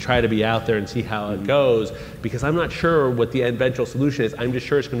 We need to try to be out there and see how it goes, because I'm not sure what the eventual solution is. I'm just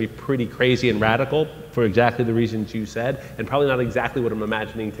sure it's going to be pretty crazy and radical for exactly the reasons you said, and probably not exactly what I'm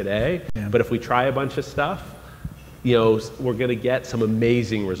imagining today. Yeah. But if we try a bunch of stuff, you know, we're going to get some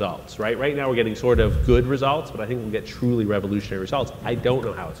amazing results, right? Right now we're getting sort of good results, but I think we'll get truly revolutionary results. I don't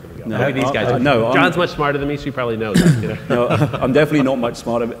know how it's going to go. No, maybe these guys. John's much smarter than me, so he probably knows. You know? No, I'm definitely not much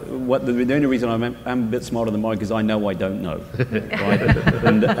smarter. The only reason I'm a bit smarter than Mike is I know I don't know. Right?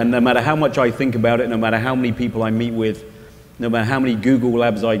 and no matter how much I think about it, no matter how many people I meet with, no matter how many Google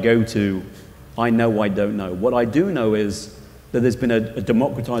labs I go to, I know I don't know. What I do know is that there's been a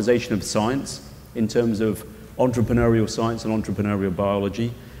democratization of science in terms of entrepreneurial science and entrepreneurial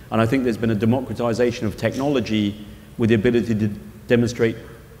biology. And I think there's been a democratization of technology with the ability to demonstrate,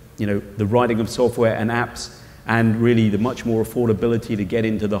 you know, the writing of software and apps, and really the much more affordability to get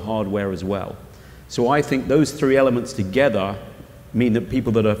into the hardware as well. So I think those three elements together mean that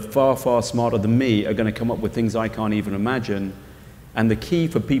people that are far, far smarter than me are going to come up with things I can't even imagine. And the key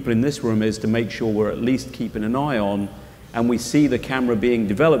for people in this room is to make sure we're at least keeping an eye on, and we see the camera being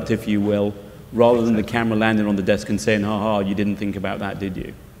developed, if you will, rather than the camera landing on the desk and saying, ha ha, you didn't think about that, did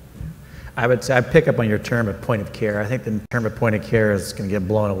you? I would say, I pick up on your term of point of care. I think the term of point of care is going to get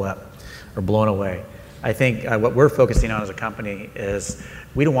blown away. I think what we're focusing on as a company is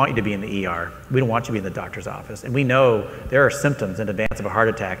we don't want you to be in the ER. We don't want you to be in the doctor's office. And we know there are symptoms in advance of a heart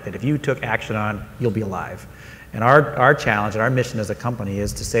attack that if you took action on, you'll be alive. And our challenge and our mission as a company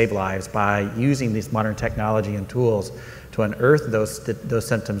is to save lives by using these modern technology and tools to unearth those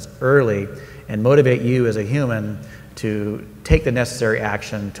symptoms early and motivate you as a human to take the necessary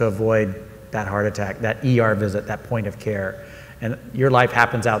action to avoid that heart attack, that ER visit, that point of care. And your life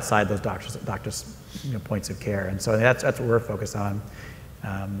happens outside those doctors' points of care. And so that's what we're focused on.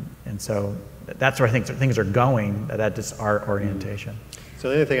 And so that's where I think things are going. That is our orientation. So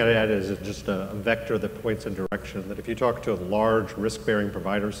the only thing I'd add is just a vector that points in direction, that if you talk to large risk-bearing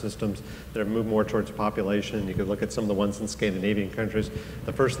provider systems that have moved more towards population, you could look at some of the ones in Scandinavian countries,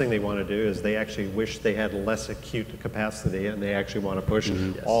 the first thing they want to do is they actually wish they had less acute capacity, and they actually want to push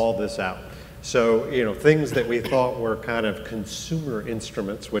all this out. So, you know, things that we thought were kind of consumer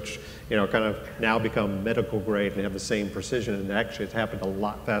instruments, which, you know, kind of now become medical grade and have the same precision, and actually it's happened a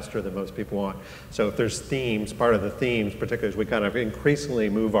lot faster than most people want. So if there's themes, part of the themes, particularly as we kind of increasingly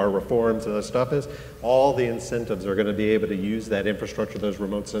move our reforms and other stuff, is all the incentives are going to be able to use that infrastructure, those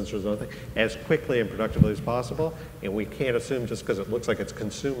remote sensors and other things, as quickly and productively as possible. And we can't assume just because it looks like it's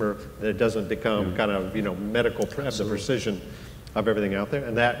consumer that it doesn't become kind of, you know, medical the precision of everything out there,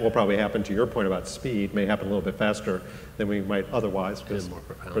 and that will probably happen, to your point about speed, may happen a little bit faster than we might otherwise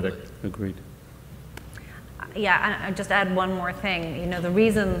predict. Agreed. Yeah, and I'll just add one more thing. You know, the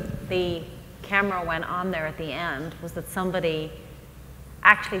reason the camera went on there at the end was that somebody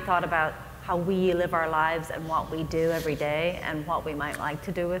actually thought about how we live our lives and what we do every day and what we might like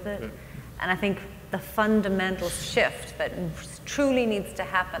to do with it. And I think the fundamental shift that truly needs to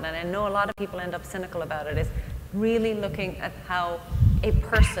happen, and I know a lot of people end up cynical about it, is really looking at how a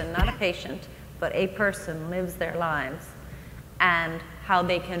person, not a patient, but a person lives their lives, and how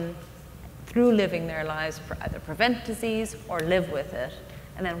they can, through living their lives, either prevent disease or live with it.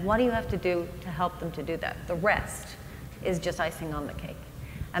 And then what do you have to do to help them to do that? The rest is just icing on the cake.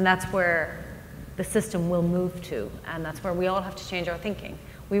 And that's where the system will move to, and that's where we all have to change our thinking.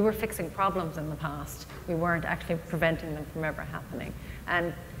 We were fixing problems in the past. We weren't actually preventing them from ever happening.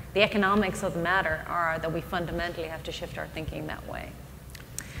 And the economics of the matter are that we fundamentally have to shift our thinking that way.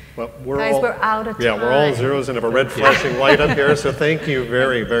 Well, we're out of time. Yeah, we're all zeros and have a red flashing light up here, so thank you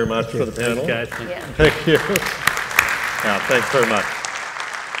very, very much for the panel. Thanks, guys. Thank you. Yeah, thanks very much.